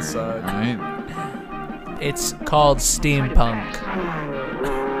engineering. inside. Right? It's called steampunk.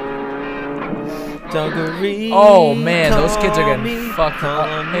 Duggery, Oh man, those kids are call getting me, fucked call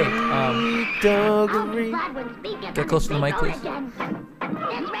up. Hey, me I'll be Duggery. glad when Speed gets Get on close to the mic, speedboat please. again.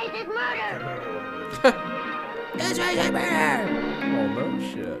 This race is murder. Oh no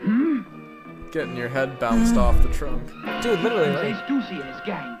shit. Getting your head bounced off the trunk. dude, literally. Ace Ducey and his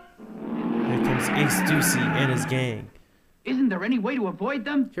gang. Here comes Ace Ducey and his gang. Isn't there any way to avoid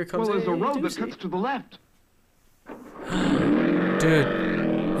them? Here comes there's a road that Ducey. cuts to the left. Dude,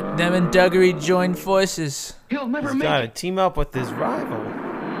 them and Duggery joined forces. He'll never He's make got to it. team up with his rival.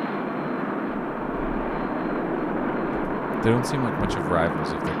 They don't seem like much of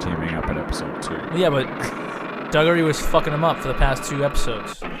rivals if they're teaming up in episode 2. Yeah, but Duggery was fucking him up for the past 2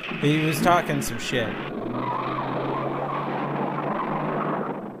 episodes. He was talking some shit.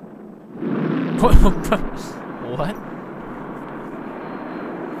 What?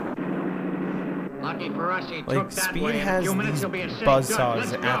 Lucky for us, he Like, took that Speed way. In a has few minutes, these he'll be a safe buzzsaws gun.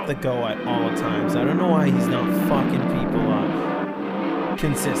 Let's at go. the go at all times. I don't know why he's not fucking people up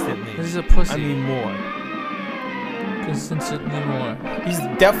consistently. He's a pussy. I mean, more. Consistently more. He's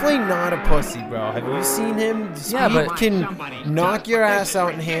definitely not a pussy, bro. Have you seen him? Speed Yeah, but- can knock your ass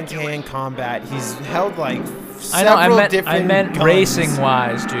out in hand-to-hand combat. He's held like I know. several I different meant guns.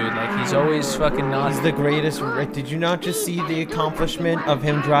 racing-wise, dude. Like he's always fucking not. He's the greatest. Did you not just see the accomplishment of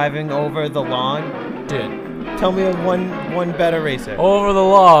him driving over the lawn? Dude. Tell me of one better racer. Over the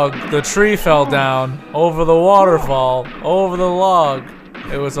log, the tree fell down. Over the waterfall, over the log.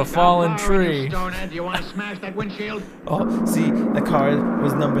 It was a fallen tree. Stonehead, you want to smash that windshield? Oh, see, the car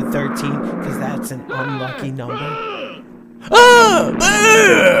was number 13 because that's an unlucky number. Ah!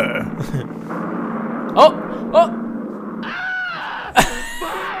 Oh! Oh!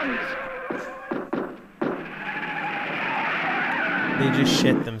 They just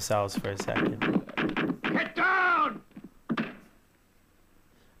shit themselves for a second. Get down! I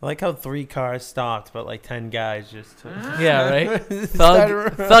like how 3 cars stopped, but like 10 guys just took. Yeah, right?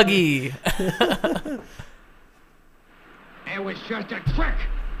 Started Thuggy. It was just a trick.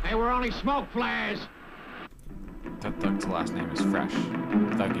 They were only smoke flares. That Thug's last name is Fresh.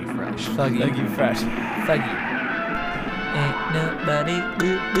 Thuggy Fresh. Thuggy Fresh. Thuggy. Ain't nobody.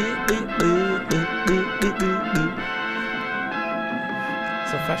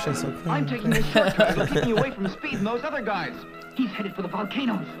 So fresh and so clean. I'm taking this shortcut. It'll keep me away from Speed and those other guys. He's headed for the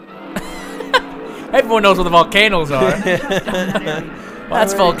volcanoes. Everyone knows where the volcanoes are.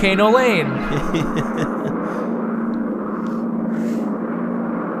 That's Volcano Lane.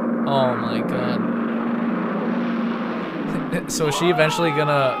 Oh my god. So is she eventually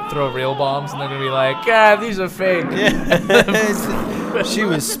gonna throw real bombs and they're gonna be like, ah, these are fake. Yeah. She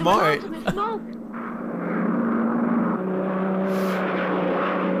was smart.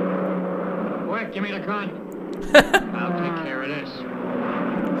 Quick, give me the gun. I'll take care of this.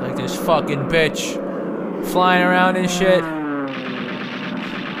 Like this fucking bitch flying around and shit.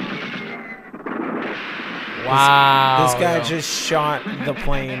 Wow. This guy just shot the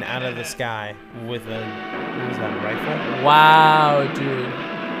plane out of the sky with a, what was that, a rifle? Wow, dude.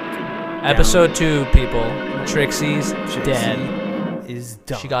 Episode 2, people. Trixie's dead. Is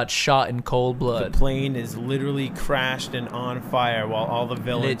done. She got shot in cold blood. The plane is literally crashed and on fire while all the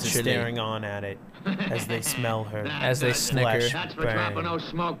villains are Literally. staring on at it as they smell her. As they snicker. flesh That's for burn. dropping those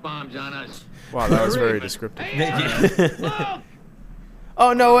smoke bombs on us. Wow, that was very descriptive.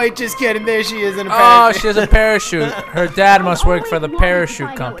 Oh no, wait, just kidding. There she is in a Oh, parachute. she has a parachute. Her dad must work for the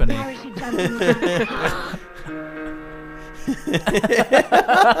parachute company.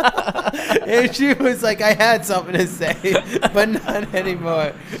 And she was like, I had something to say, but not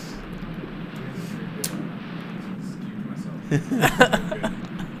anymore.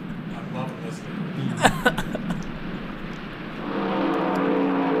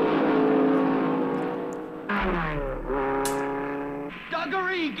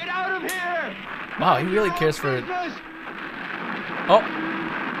 Duggery, get out of here! Wow, he really cares for. Jesus! Oh.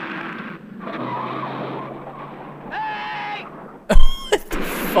 Hey!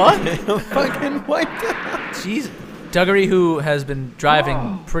 Fuck? Fucking wiped out. Jeez. Duggery, who has been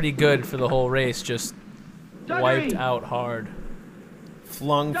driving pretty good for the whole race, just wiped out hard.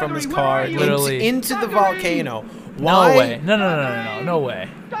 Flung from his Duggery, car where are you? Literally. into the volcano. No Why? way. No. No way.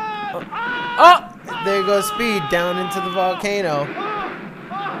 Oh! There goes Speed down into the volcano.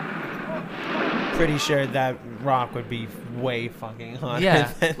 Pretty sure that rock would be way fucking hotter.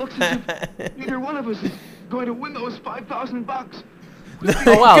 Yeah. than Looks as that. if neither one of us is going to win those $5,000.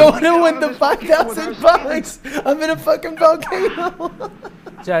 Oh, wow. Going to win the $5,000. I'm in a fucking volcano.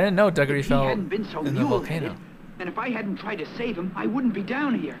 Yeah, I didn't know Duggery If he fell hadn't been so in the mule-headed, volcano. and if I hadn't tried to save him, I wouldn't be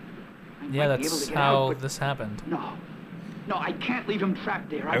down here. I Yeah, might be able that's to get out, how but this happened. No, I can't leave him trapped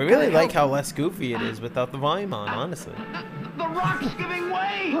there. I I've really gotta like help how less goofy it is without the volume on, honestly. The rock's giving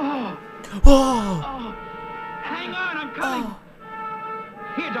way! Oh! Oh. Hang on, I'm coming!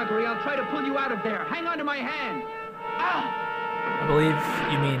 Here, Duggery, I'll try to pull you out of there. Hang on to my hand. I believe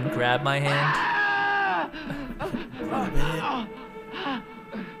you mean grab my hand.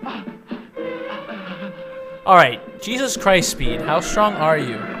 All right, Jesus Christ, Speed. How strong are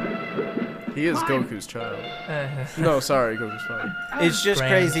you? He is Goku's child. No, sorry, Goku's father. It's just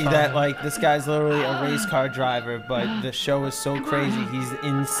crazy that Grandfather. like this guy's literally a race car driver, but the show is so crazy. He's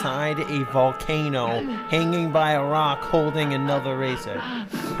inside a volcano, hanging by a rock, holding another racer.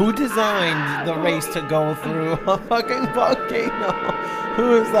 Who designed the race to go through a fucking volcano? Who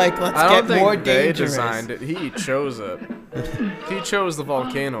was like, let's I don't get more think they dangerous? designed it. He chose it. He chose the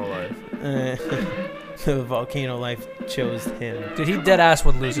volcano life. The volcano life chose him. Dude, he dead ass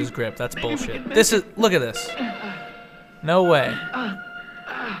would lose his grip. That's bullshit. This is. Look at this. No way.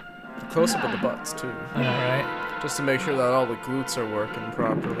 Close up of the butts too. All right. Just to make sure that all the glutes are working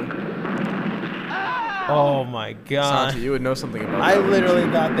properly. Oh my god. Santi, you would know something about I that.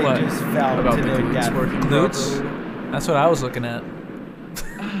 literally thought they What? just fell About to the their glutes death. working Glutes? properly. That's what I was looking at.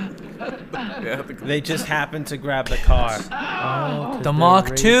 Yeah, the They just happened to grab the car. Oh, 'cause The they're Mach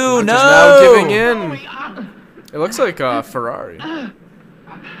racing. 2, Just no! now giving in. It looks like a Ferrari.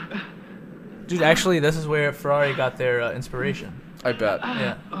 Dude, actually, this is where Ferrari got their inspiration. I bet.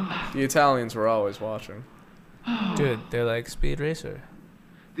 Yeah. The Italians were always watching. Dude, they're like Speed Racer.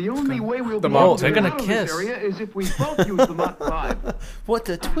 The only way we'll The be Mach able to they're get gonna out of this kiss. area is if we both use the Mach 5. What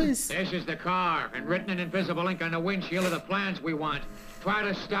a twist. This is the car, and written in invisible ink on the windshield are the plans we want. Try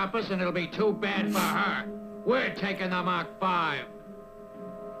to stop us, and it'll be too bad for her. We're taking the Mach 5.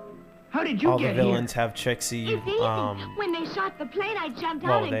 How did you All the get here? villains have Trixie. It's easy. When they shot the plane, I jumped out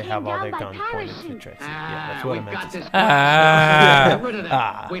Well, and they came have all down their by guns pointed to parachute. Trixie. Yeah, that's what I We've meant got to this say. Ah. Get rid of them.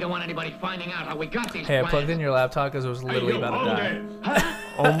 Ah. We don't want anybody finding out how we got these Hey, I plans. plugged in your laptop because it was literally about to die.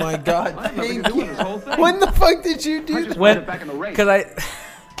 Oh my god. Nothing Thank to do with you. this whole thing. When the fuck did you do I that? just When, wanted it back in the race. cause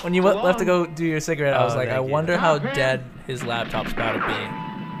when you left to go do your cigarette, I was Oh, like, I thank you. wonder how dead his laptop's about to be.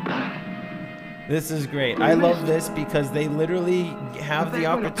 This is great. I love this because they literally have the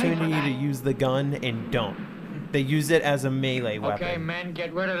opportunity to use the gun and don't. They use it as a melee weapon. Okay, men,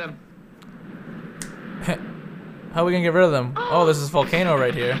 get rid of them. How are we gonna get rid of them? Oh, this is Volcano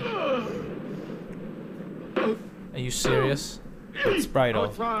right here. Are you serious? It's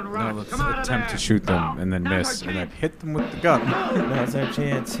Spritle. Now let's attempt to shoot them and then miss and then hit them with the gun. Now's our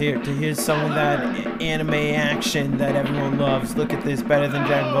chance. Here's some of that anime action that everyone loves. Look at this, better than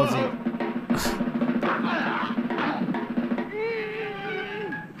Dragon Ball Z.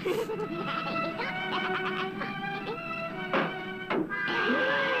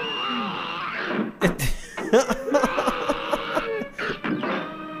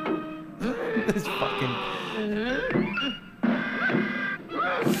 This fucking.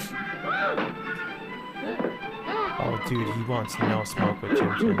 Oh, dude, he wants no smoke with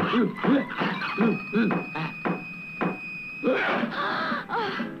Chim Chim.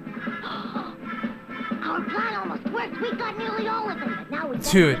 Our plan almost worked. We got nearly all of them, but now we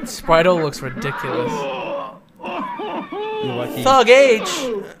Dude, Spritle looks ridiculous. You're lucky. Thug H!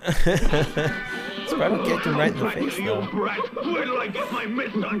 Spritle kicked him right in the face, though. Where do I get my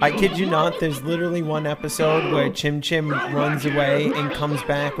mitts on I you? kid you not, there's literally one episode where Chim Chim runs away and comes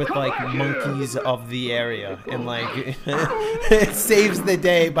back with like monkeys of the area and like it saves the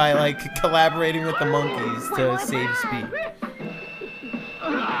day by like collaborating with the monkeys to save Speed.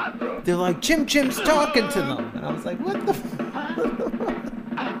 They're like, Chim Chim's talking to them. And I was like, what the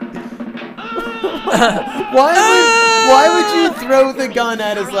Why would you throw the gun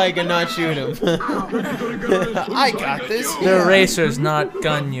at his leg and not shoot him? I got this. They're racers, not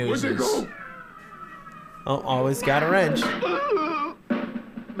gun users. Oh, always got a wrench. He's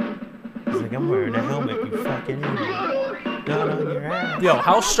like, I'm wearing a helmet, you fucking idiot. Not on your ass. Yo,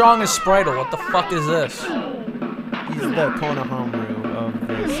 how strong is Spritle? What the fuck is this? He's the Konohamaru of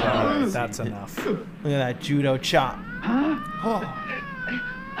this. Alright, that's enough. Look at that judo chop. Oh.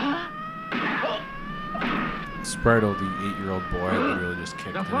 Spritle, the 8-year-old boy, literally just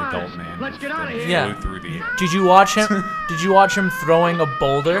kicked an adult man. Let's get out of here. Yeah. Flew through the air. Did you watch him? Did you watch him throwing a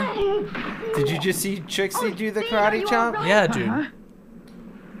boulder? Did you just see Trixie do the karate chop? Yeah, dude.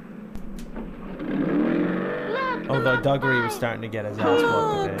 Although Duggery was starting to get his ass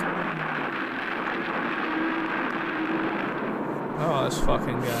whooped a bit. Oh, this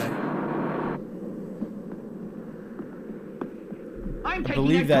fucking guy. I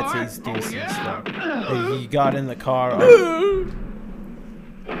believe that's Ace Deuces, though. He got in the car. No,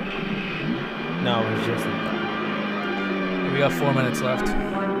 it was just. We got 4 minutes left.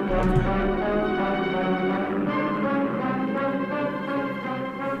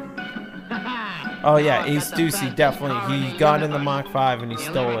 Oh yeah, Ace Deucey, definitely. He got in the Mach 5 and he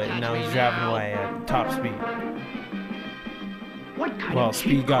stole it, and now he's driving away at top speed. Well,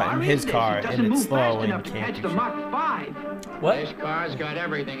 Speed got in his car, and it's slow and can't do shit. What? This car's got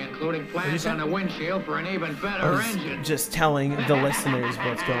everything, including plans on the windshield for an even better I engine. was just telling the listeners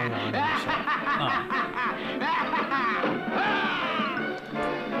what's going on in the show.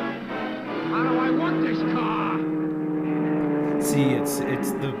 How do I want this car? See, it's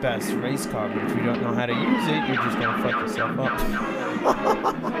the best race car, but if you don't know how to use it, you're just gonna fuck yourself up.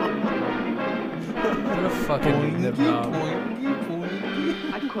 What a fucking nip knob.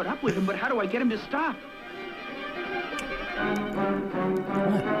 I caught up with him, but how do I get him to stop?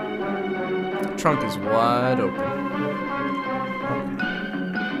 Trunk is wide open.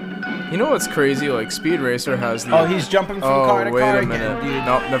 You know what's crazy? Like, Speed Racer has the... Oh, he's jumping from car to wait car a again, minute. dude.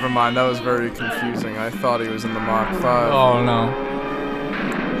 Nope, never mind. That was very confusing. I thought he was in the Mach 5. Oh no.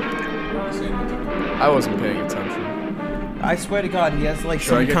 I wasn't paying attention. I swear to God, he has like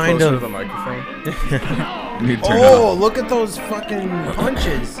Should I some get kind closer of... to the microphone? You turn it Oh, off. look at those fucking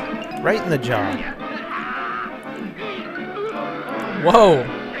punches. Right in the jaw. Whoa.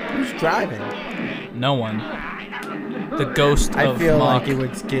 Who's driving? No one. The ghost I of feel Mach. like it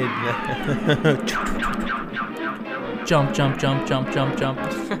would skid. Jump, jump, jump, jump, jump, jump.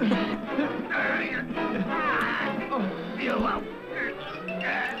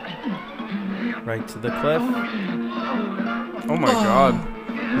 Right to the cliff. Oh my god.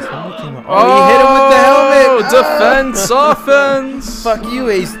 His helmet came off. Oh, he hit him with the helmet. Defense, offense. Fuck you,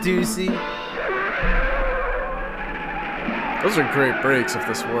 Ace Deucey. Those are great breaks if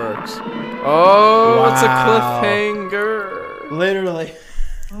this works. Oh, it's a Wow. cliffhanger. Literally.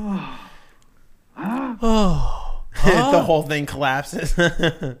 Oh. The whole thing collapses.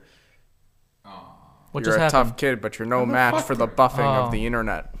 What You're just a happened? tough kid, but you're no match for the buffing Oh. of the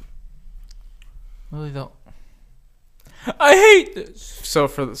internet. Really though. I hate this. So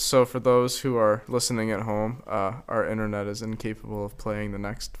for those who are listening at home, our internet is incapable of playing the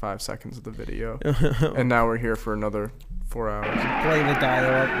next 5 seconds of the video, and now we're here for another 4 hours. Play the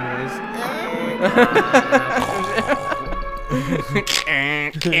dial-up noise.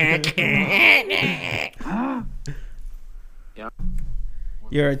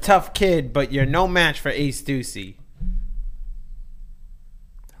 You're a tough kid, but you're no match for Ace Deucey.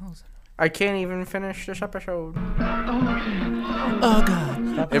 I can't even finish this episode. Oh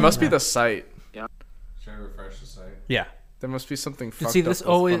god. It must be the site. Should I refresh the site? Yeah. There must be something You fucked see, up this with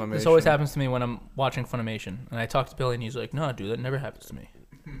always Funimation. happens to me when I'm watching Funimation, and I talk to Billy, and he's like, "No, dude, that never happens to me."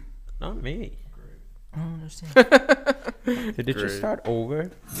 Not me. I don't understand. Did it Great. just start over?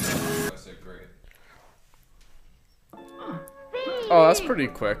 I said great. Oh, that's pretty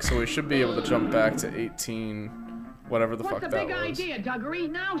quick. So we should be able to jump back to 18, whatever the What's fuck the that big was. idea, Duggery?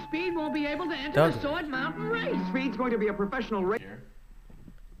 Now Speed won't be able to enter Duggery. the Sword Mountain race. Speed's going to be a professional racer.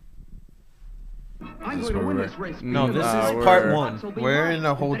 I'm This going to where win we're- this race. No, this Nah, is we're- part one. We're in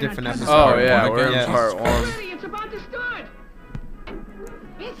a whole different episode. Oh yeah, one we're again? in part one. Hurry, it's about to start.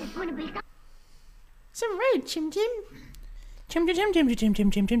 This is going to be... It's alright, Jim Jim. Jim Jim Jim Jim Jim Jim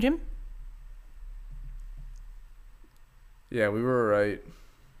Jim Jim Jim. Yeah, we were right.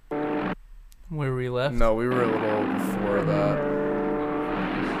 Where we left? No, we were a little before that.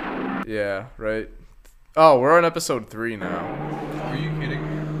 Yeah, right. Oh, we're on episode 3 now. Are you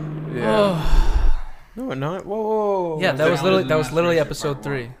kidding me? Yeah. No, we're not. Whoa, whoa, whoa. Yeah, that was literally Master episode Part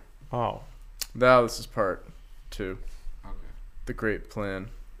 3. Oh. Now this is part 2. Okay. The great plan.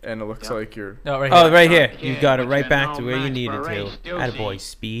 And it looks like you're... No, right here. Oh, right here. You Kid, got it but right you're back no to where you match needed for to. Ace Deucey. Attaboy,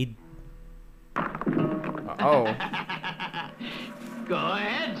 Speed. Oh. Go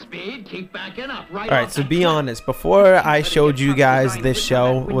ahead, Speed. Keep backing up. Right All right, off so that be cliff. honest. Before I showed you guys this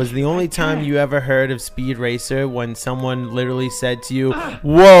show, was the only time you ever heard of Speed Racer when someone literally said to you,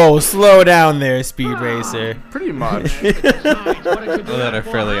 "Whoa, slow down there, Speed Racer." Pretty much. Well, that are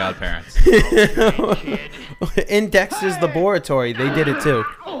fairly odd parents. In Dexter's Laboratory, they did it too.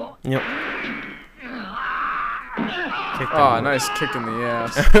 Yep. Kicked Oh, him. nice kick in the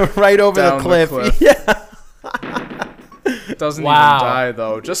ass. Right over Down the cliff. cliff. Yeah. Doesn't Wow. even die,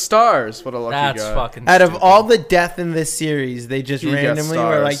 though. Just stars. What a lucky That's guy. fucking Out of stupid. all the death in this series, they just He gets randomly were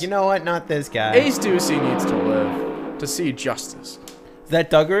stars. like, you know what? Not this guy. Ace Deucey needs to live. To see justice. Is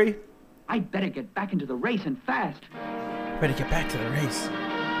that Duggery? I'd better get back into the race and fast. Better get back to the race.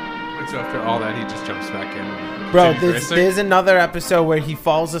 So after all that, he just jumps back in. Bro, Jimmy Racer? there's another episode where he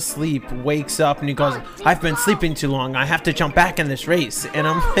falls asleep, wakes up, and he goes, "I've been sleeping too long. I have to jump back in this race." And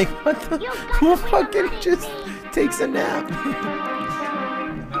I'm like, what the? Who fucking just takes a nap?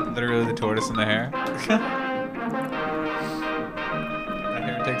 Literally the tortoise and the hare. That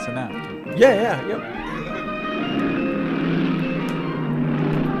hare takes a nap. Yeah, yep.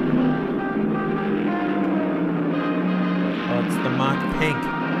 Oh, it's the Mach Pink.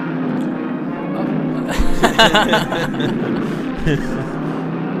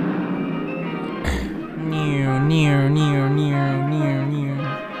 Near, near, near, near, near, near.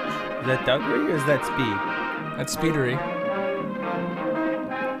 Is that Duggery or is that Speed? That's Speedery.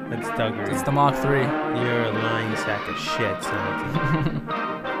 That's Duggery. It's the Mach 3. You're a lying sack of shit, son.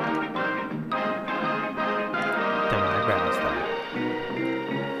 Dumb eyebrows,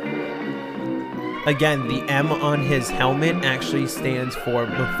 though. Again, the M on his helmet actually stands for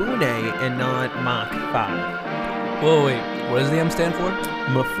Mifune and not Mach 5. Whoa, wait. What does the M stand for?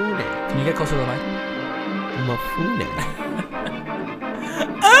 Mifune. Can you get closer to the mic? Mifune.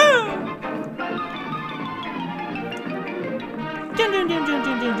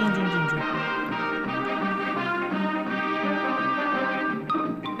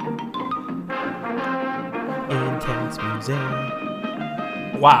 Intense music.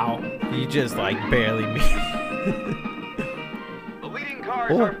 Wow. You just like barely me. The leading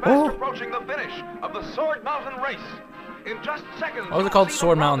cars are fast approaching the finish of the Sword Mountain race. In just seconds. Why was it called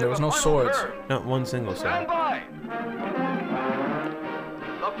Sword Mountain? There was no swords. Not one single Stand sword. by.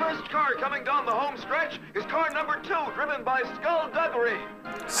 The first car coming down the home stretch is car number 2, driven by Skullduggery.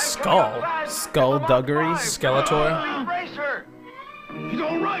 Skullduggery? Skeletor? Racer. He's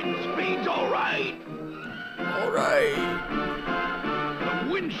all right. Speed's all right. All right.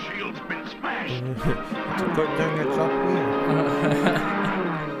 The windshield's been smashed.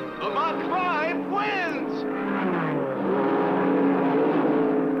 The Mach 5 wins.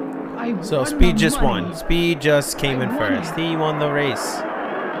 So Speed just won. Speed just came in first. He won the race.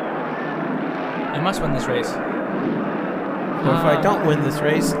 I must win this race. Well, if I don't win this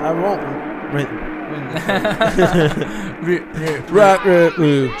race, I won't win.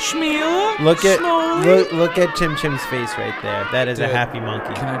 Look at Chim Chim's face right there. That is a happy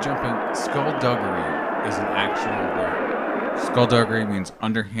monkey. Can I jump in? Skullduggery is an actual word. Skullduggery means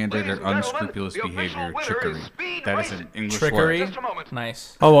underhanded or unscrupulous behavior, trickery. That is an English Trickery? word.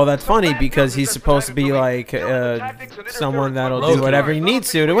 Nice. Oh, well, that's funny because he's supposed to be like someone that'll do whatever he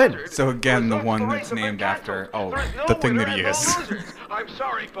needs to win. So again, the one that's named after, the thing that he is. I'm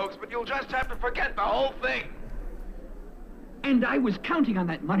sorry, folks, but you'll just have to forget the whole thing. And I was counting on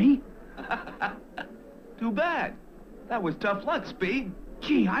that money. Too bad. That was tough luck, Speed.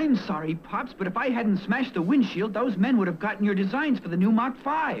 Gee, I'm sorry, Pops, but if I hadn't smashed the windshield, those men would have gotten your designs for the new Mach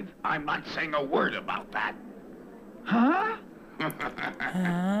 5. I'm not saying a word about that. Huh?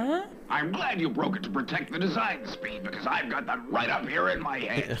 I'm glad you broke it to protect the design, Speed, because I've got that right up here in my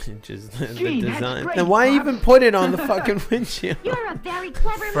head. Just the Gee, that's design. great, Then why Pops. even put it on the fucking windshield? You're a very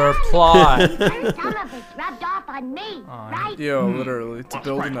clever For man. plot. Some of it's rubbed off on me, right? Yo, literally, to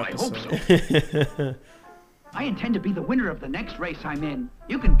build an episode. I intend to be the winner of the next race I'm in.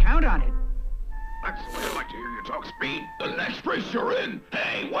 You can count on it. That's the way I like to hear you talk, Speed. The next race you're in.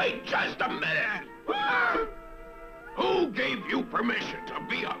 Hey, wait just a minute. Who gave you permission to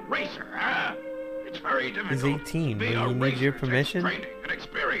be a racer, huh? It's very difficult. He's 18. to be Will a you need racer. your It takes permission? Training and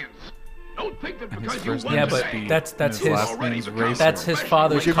experience. Don't think that because you first won Yeah, today, but that's His his last name's Racer. that's his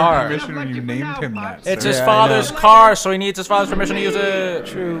father's Give him car. permission when you named him that. It's sir. his Yeah, I father's know. car, so he needs his father's permission to use it.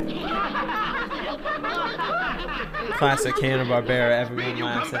 True. Classic Hanna-Barbera. Everyone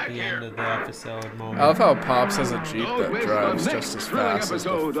laughs at the end of the episode moment. I love how Pops has a Jeep that drives just as fast as the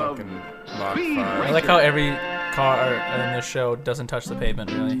fucking Mach 5. I like how every car in this show doesn't touch the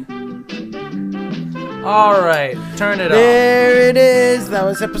pavement, really. All right, turn it off. There it is. That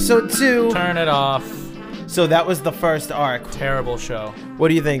was episode 2. Turn it off. So that was the first arc. Terrible show. What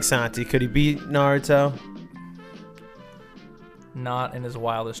do you think, Santi? Could he beat Naruto? Not in his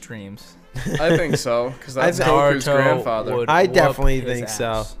wildest dreams. I think so, because that's I think Goku's Naruto grandfather. would I whoop definitely his think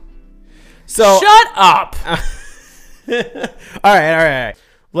so. ass. So Shut up! all right.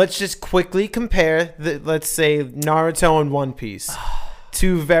 Let's just quickly compare let's say Naruto and One Piece.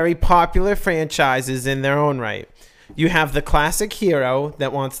 Two very popular franchises in their own right. You have the classic hero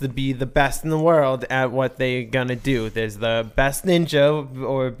that wants to be the best in the world at what they're gonna do. There's the best ninja,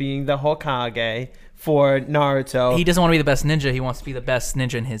 or being the Hokage for Naruto. He doesn't want to be the best ninja. He wants to be the best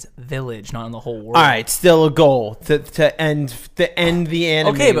ninja in his village, not in the whole world. All right, still a goal to end the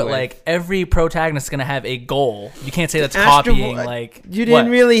anime. Okay, but with. like every protagonist is gonna have a goal. You can't say that's Astro copying. Boy- Like you didn't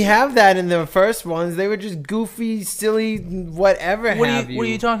what? really have that in the first ones. They were just goofy, silly, whatever. What have are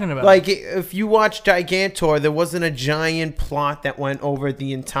you talking about? Like if you watch Gigantor, there wasn't a giant plot that went over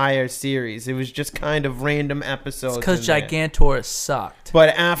the entire series. It was just kind of random episodes. Because in there. Gigantor sucked. But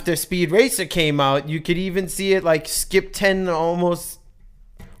after Speed Racer came out, you could even see it like skip 10, almost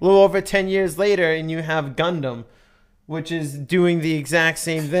a little over 10 years later, and you have Gundam, which is doing the exact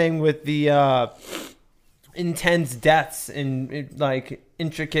same thing with the intense deaths and like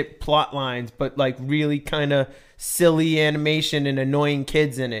intricate plot lines, but like really kind of silly animation and annoying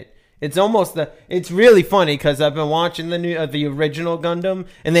kids in it. It's almost it's really funny because I've been watching the original Gundam,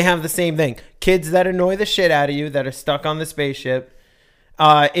 and they have the same thing. Kids that annoy the shit out of you, that are stuck on the spaceship.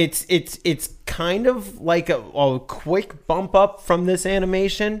 It's kind of like a quick bump up from this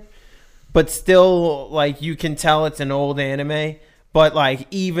animation, but still like you can tell it's an old anime, but like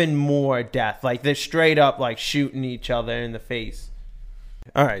even more death. Like they're straight up like shooting each other in the face.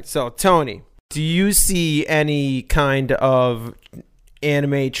 All right, so Tony, Do you see any kind of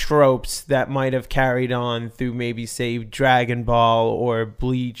anime tropes that might have carried on through maybe, say, Dragon Ball or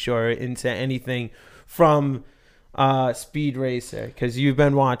Bleach or into anything from Speed Racer? Because you've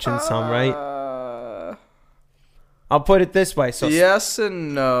been watching some, right? I'll put it this way. So yes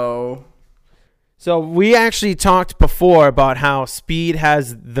and no. So we actually talked before about how Speed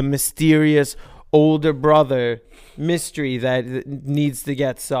has the mysterious older brother mystery that needs to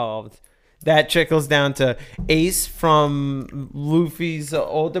get solved. That trickles down to Ace from Luffy's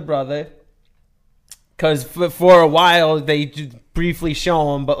older brother. Because for a while, they briefly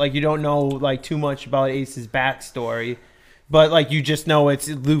show him, but, like, you don't know, like, too much about Ace's backstory. But, like, you just know it's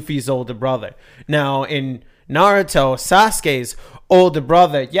Luffy's older brother. Now, in Naruto, Sasuke's older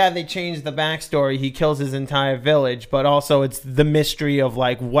brother, yeah, they changed the backstory. He kills his entire village, but also it's the mystery of,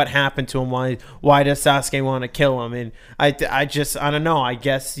 like, what happened to him. Why does Sasuke want to kill him? And I don't know. I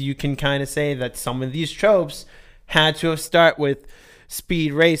guess you can kind of say that some of these tropes had to have started with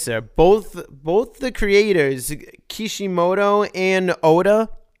Speed Racer. Both the creators, Kishimoto and Oda,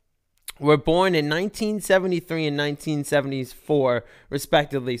 were born in 1973 and 1974,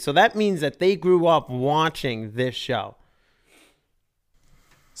 respectively. So that means that they grew up watching this show.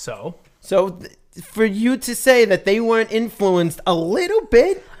 So for you to say that they weren't influenced a little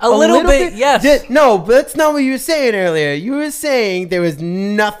bit, yes. No, but that's not what you were saying earlier. You were saying there was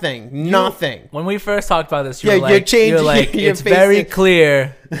nothing. When we first talked about this, you were you're like, you're it's very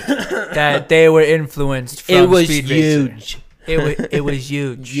clear that they were influenced from It was Speed huge. Racer. It was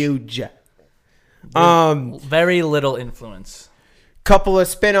huge. Huge. Very little influence. Couple of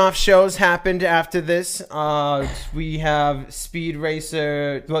spin-off shows happened after this. We have Speed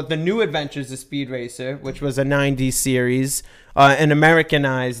Racer, well, The New Adventures of Speed Racer, which was a 90s series, an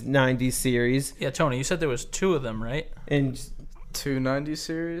Americanized 90s series. Yeah, Tony, you said there was 2 of them, right? And 2 90s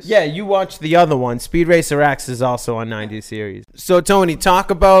series? Yeah, you watched the other one. Speed Racer X is also a 90s series. So, Tony, talk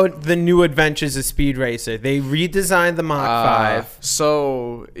about The New Adventures of Speed Racer. They redesigned the Mach 5.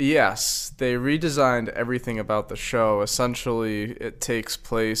 So, yes, they redesigned everything about the show. Essentially, it takes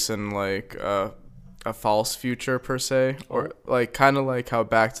place in, like, a false future, per se. Or, like, kind of like how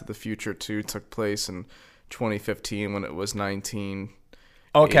Back to the Future 2 took place in 2015 when it was 19...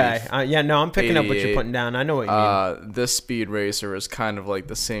 Okay. I'm picking up what you're putting down. I know what you mean. This Speed Racer is kind of like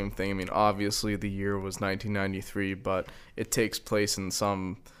the same thing. I mean, obviously the year was 1993, but it takes place in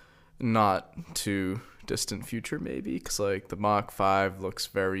some not too distant future, maybe, because, like, the Mach 5 looks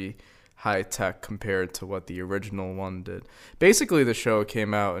very high-tech compared to what the original one did. Basically, the show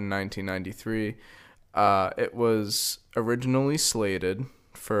came out in 1993. It was originally slated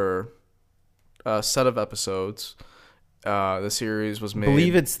for a set of episodes. The series was made... I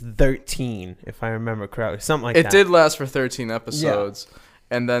believe it's 13, if I remember correctly. Something like that. It did last for 13 episodes. Yeah.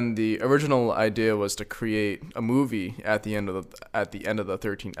 And then the original idea was to create a movie at the end of the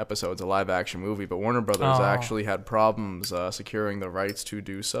 13 episodes, a live-action movie. But Warner Brothers actually had problems securing the rights to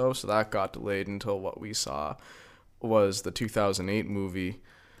do so. So that got delayed until what we saw was the 2008 movie.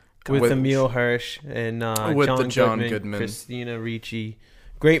 With Emile Hirsch and John Goodman, Christina Ricci.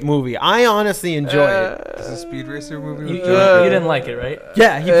 Great movie. I honestly enjoy it. Is a Speed Racer movie? You didn't like it, right?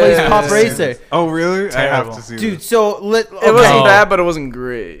 Yeah, he plays Pop Racer. Oh, really? Terrible. I have to see Dude, this. so it wasn't bad, but it wasn't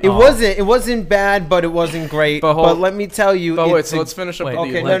great. It wasn't bad, but it wasn't great. But let me tell you. But wait, so let's finish up.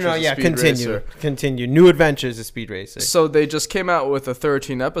 Continue. New Adventures of Speed Racer. So they just came out with the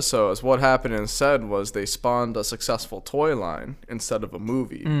 13 episodes. What happened instead was they spawned a successful toy line instead of a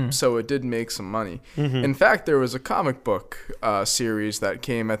movie. So it did make some money. In fact, there was a comic book series that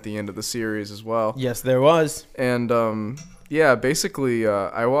came at the end of the series as well. Yes, there was. And basically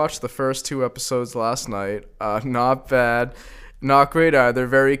I watched the first 2 episodes last night. Not bad, not great either.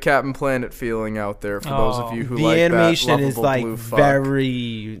 Very Captain Planet feeling out there for those of you who like that. The animation is like blue fuck.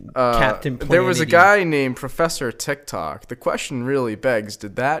 Very Captain Planet. There was a guy named Professor TikTok. The question really begs,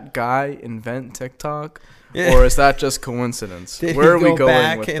 did that guy invent TikTok? Or is that just coincidence? Where are we going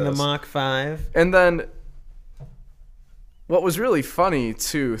back with in this? The Mach 5? And then what was really funny,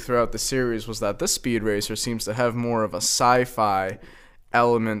 too, throughout the series was that this Speed Racer seems to have more of a sci-fi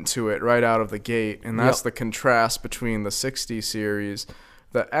element to it right out of the gate, and that's the contrast between the 60 series,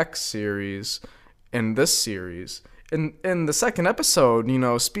 the X series, and this series. In the second episode,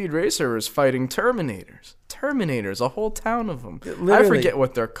 Speed Racer is fighting Terminators, a whole town of them. I forget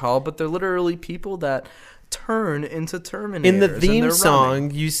what they're called, but they're literally people that turn into Terminators. In the theme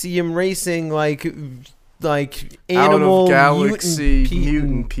song, you see him racing like animal out of galaxy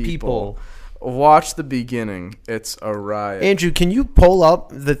mutant people. Watch the beginning. It's a riot. Andrew, can you pull up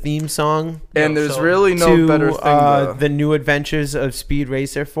the theme song? And there's really no to, better thing the New Adventures of Speed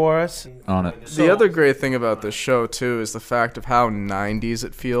Racer for us. On it. The other great thing about this show too is the fact of how 90s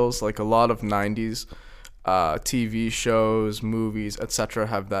it feels. Like a lot of 90s TV shows, movies, etc.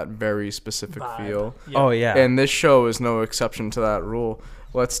 have that very specific feel. Oh yeah. And this show is no exception to that rule.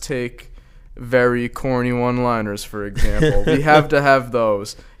 Let's take very corny one-liners, for example. We have to have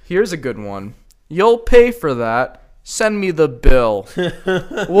those. Here's a good one. You'll pay for that. Send me the bill.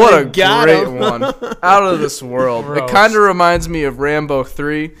 What a great one. Out of this world. Gross. It kind of reminds me of Rambo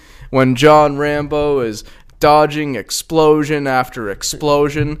 3 when John Rambo is dodging explosion after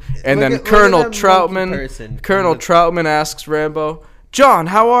explosion, and Look then at Colonel that monkey Troutman person. Troutman asks Rambo, "John,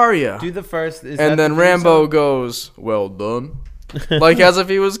 how are you?" Do the first. Is And that then the theme Rambo song? goes, "Well done." Like as if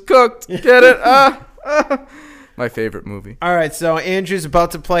he was cooked. Get it? My favorite movie. All right, so Andrew's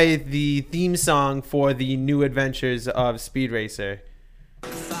about to play the theme song for the New Adventures of Speed Racer.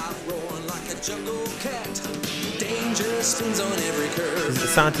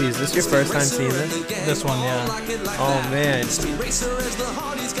 Santi, is this your first time seeing this? This one, yeah. Oh man,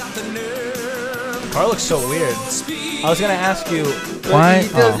 Car looks so weird. I was gonna ask you why. He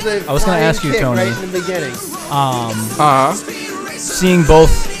does the I was gonna flying ask you, kick Tony. right in the beginning. Seeing both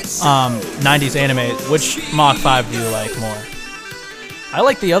 90s anime, which Mach 5 do you like more? I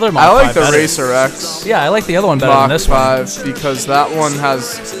like the other Mach 5 I like the better. Racer X. Yeah, I like the other one better Mach than this 5 one. because that one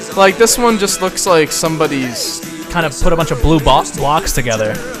has, like, this one just looks like somebody's kind of put a bunch of blue blocks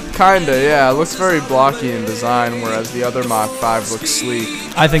together. Kinda, yeah. It looks very blocky in design, whereas the other Mach 5 looks sleek.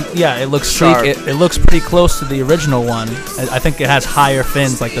 I think, yeah, it looks sleek. Sharp. It looks pretty close to the original one. I think it has higher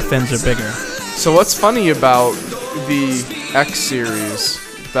fins, like the fins are bigger. So what's funny about the X series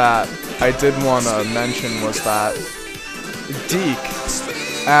that I did want to mention was that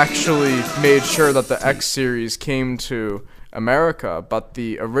Deke actually made sure that the X series came to America, but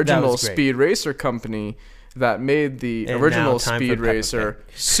the original was great. Speed Racer company that made the And original now time for Speed Peppa Racer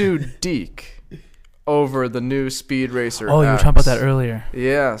sued Deke over the new Speed Racer Oh, you were X. talking about that earlier.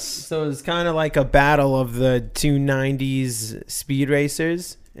 Yes. So it's kind of like a battle of the two 90s Speed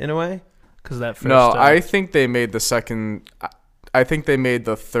Racers in a way. Because that first. No, I think they made the second. I think they made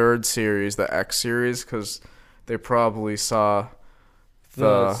the third series, the X series, because they probably saw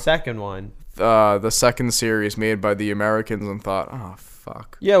The second one. the second series made by the Americans and thought, oh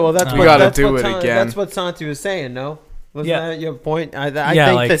fuck. Yeah, well, that's we what gotta that's do what it again. That's what Santi was saying. No, was Yeah. that your point? I Yeah,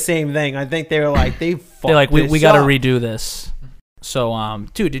 think like- the same thing. I think they were like They're like, we this got to up. redo this. So,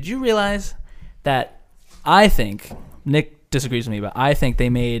 dude, did you realize that I think, Nick disagrees with me, but I think they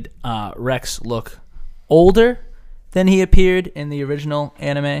made Rex look older than he appeared in the original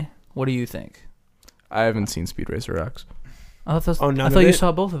anime? What do you think? I haven't seen Speed Racer X. I thought, Oh, none I of thought you it?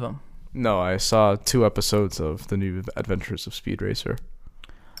 saw both of them. No, I saw 2 episodes of the new Adventures of Speed Racer.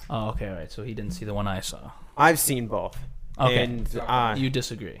 Oh, okay, all right. So he didn't see the one I saw. I've seen both. Okay. And You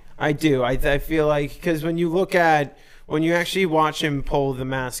disagree. I do. I feel like because when you actually watch him pull the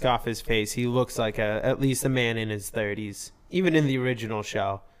mask off his face, he looks like at least a man in his 30s, even in the original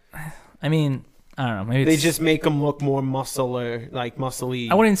show. I mean, I don't know. Maybe They it's- just make him look more muscular, like muscly.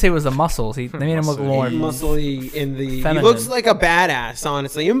 I wouldn't even say it was the muscles. They made him look more muscly in the. feminine. He looks like a badass,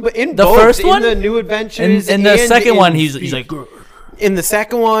 honestly. In The both, first one? in the New Adventures, In the and second in one, he's Speed. like. In the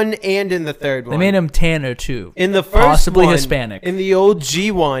second one and in the third one. They made him tan or two. In the first possibly one, Hispanic. In the old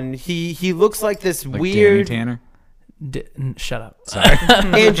G one, he looks like this Like weird. Danny Tanner. Shut up.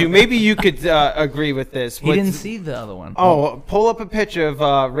 Andrew, maybe you could agree with this. He didn't see the other one. Oh, pull up a picture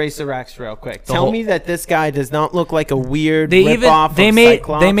of Racer X real quick. The Tell whole- me that this guy does not look like a weird They rip-off they of made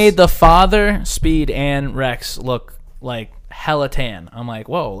Cyclops. they made the father, Speed, and Rex look like hella tan. I'm like,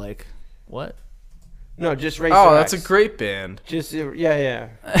 whoa, like what? No, just Racer Oh, that's a X. great band. Just yeah.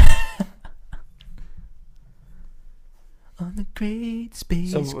 On the great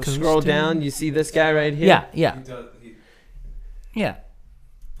space So coaster. scroll down, you see this guy right here. Yeah, yeah, yeah.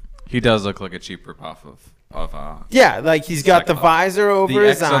 He does look like a cheap ripoff of Yeah, like he's got the Cyclops. visor over The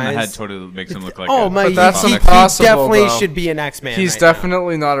his X eyes. on the head totally makes him look like Oh a my, But that's he impossible, definitely though. should be an X-Man. He's right now.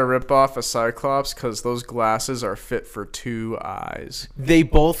 definitely not a ripoff of Cyclops because those glasses are fit for 2 eyes. They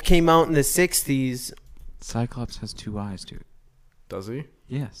both came out in the 60s. Cyclops has 2 eyes, dude. Does he?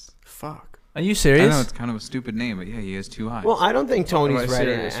 Yes. Fuck. Are you I serious? know it's kind of a stupid name, but yeah, he has 2 eyes. Well, I don't think Tony's Am I ready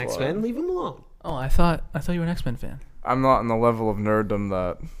to serious, X-Men. what? Leave him alone. Oh, I thought you were an X-Men fan. I'm not on the level of nerddom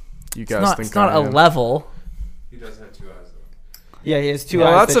that you guys think It's not I a am. level. He does have 2 eyes, though. Yeah, he has 2 Well,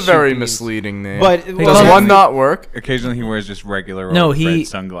 eyes. that's that a very shoot beams. misleading name. But does one not work? Occasionally he wears just regular red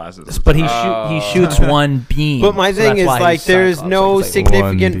sunglasses. But he shoots one beam. But my so thing that's is, why like, he's there's Cyclops. no Like,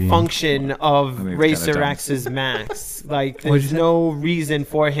 significant function of I mean, it's Racer kinda dumb. X's mask. Like, there's no reason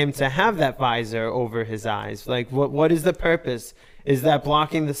for him to have that visor over his eyes. Like, what is the purpose? Is that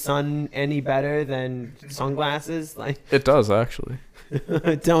blocking the sun any better than sunglasses? Like, it does, actually.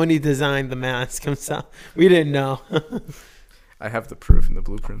 Tony designed the mask himself. We didn't know. I have the proof in the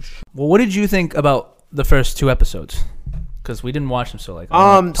blueprints. Well, what did you think about the first 2 episodes? Because we didn't watch them, so like.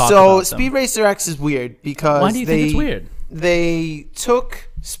 I wanna talk So about Speed them. Racer X is weird because Why do you think it's weird? They took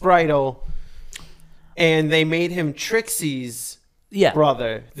Spritle and they made him Trixie's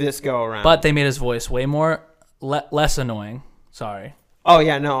brother this go around. But they made his voice way more less annoying. Sorry. Oh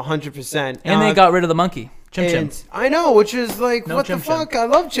yeah, no, 100%. And they got rid of the monkey, Chim Chim. I know, which is like, No what Chim the Chim. fuck? I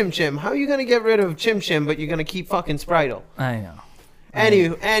love Chim Chim. How are you gonna get rid of Chim Chim, but you're gonna keep fucking Spritle? I know.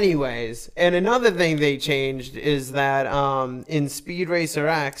 Anyways, and another thing they changed is that in Speed Racer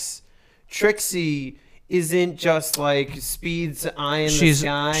X, Trixie isn't just like Speed's eye in the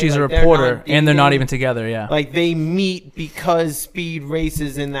sky. She's like, a reporter, they're and they're not dating. even together. Yeah. Like they meet because Speed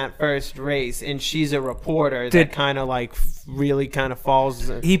races in that first race, and she's a reporter that kind of like really kind of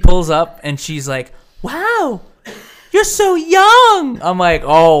falls. He pulls up, and she's like, "Wow, you're so young." I'm like,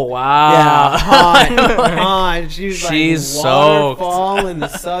 "Oh wow." Yeah, hot. She's like soaked. waterfall in the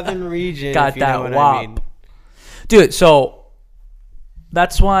southern region. Got if you that know what wop. I mean. Dude, so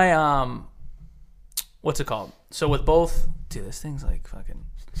that's why what's it called? So with both, dude, this thing's like fucking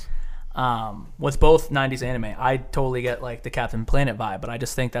with both 90s anime, I totally get like the Captain Planet vibe, but I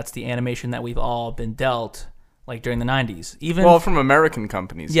just think that's the animation that we've all been dealt like during the 90s. Even from American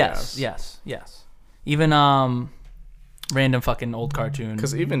companies. Yes. Even random fucking old cartoon.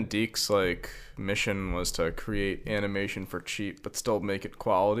 Because even Deke's like mission was to create animation for cheap but still make it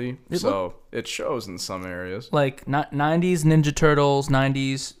quality. It shows in some areas. Like 90s Ninja Turtles,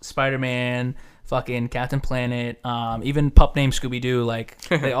 90s Spider-Man, fucking Captain Planet, even Pup Named Scooby-Doo, like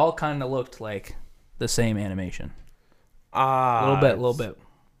they all kind of looked like the same animation. A little bit.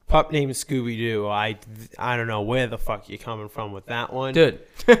 Pup Named Scooby-Doo. I don't know where the fuck you're coming from with that one, dude.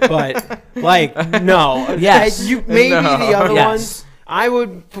 But like, no, yes, you maybe no. the other Yes. ones. I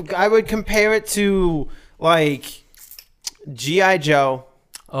would compare it to like G.I. Joe.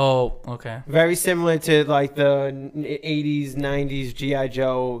 Oh, okay. Very similar to like the 80s, 90s G.I.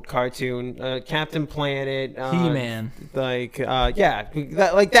 Joe cartoon. Captain Planet. He-Man. Like,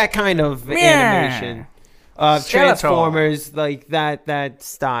 that kind of animation. Transformers, like that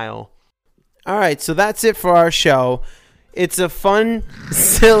style. All right, so that's it for our show. It's a fun,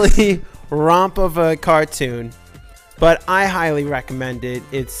 silly romp of a cartoon, but I highly recommend it.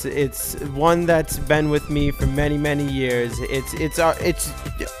 It's one that's been with me for many, many years. It's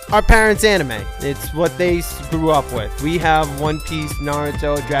our parents' anime. It's what they grew up with. We have One Piece,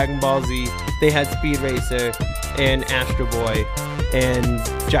 Naruto, Dragon Ball Z. They had Speed Racer and Astro Boy and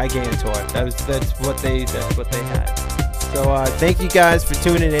Gigantor. That's what they had. So thank you guys for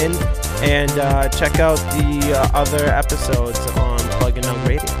tuning in, and check out the other episodes on Plug and Nug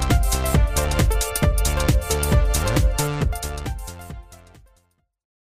Radio.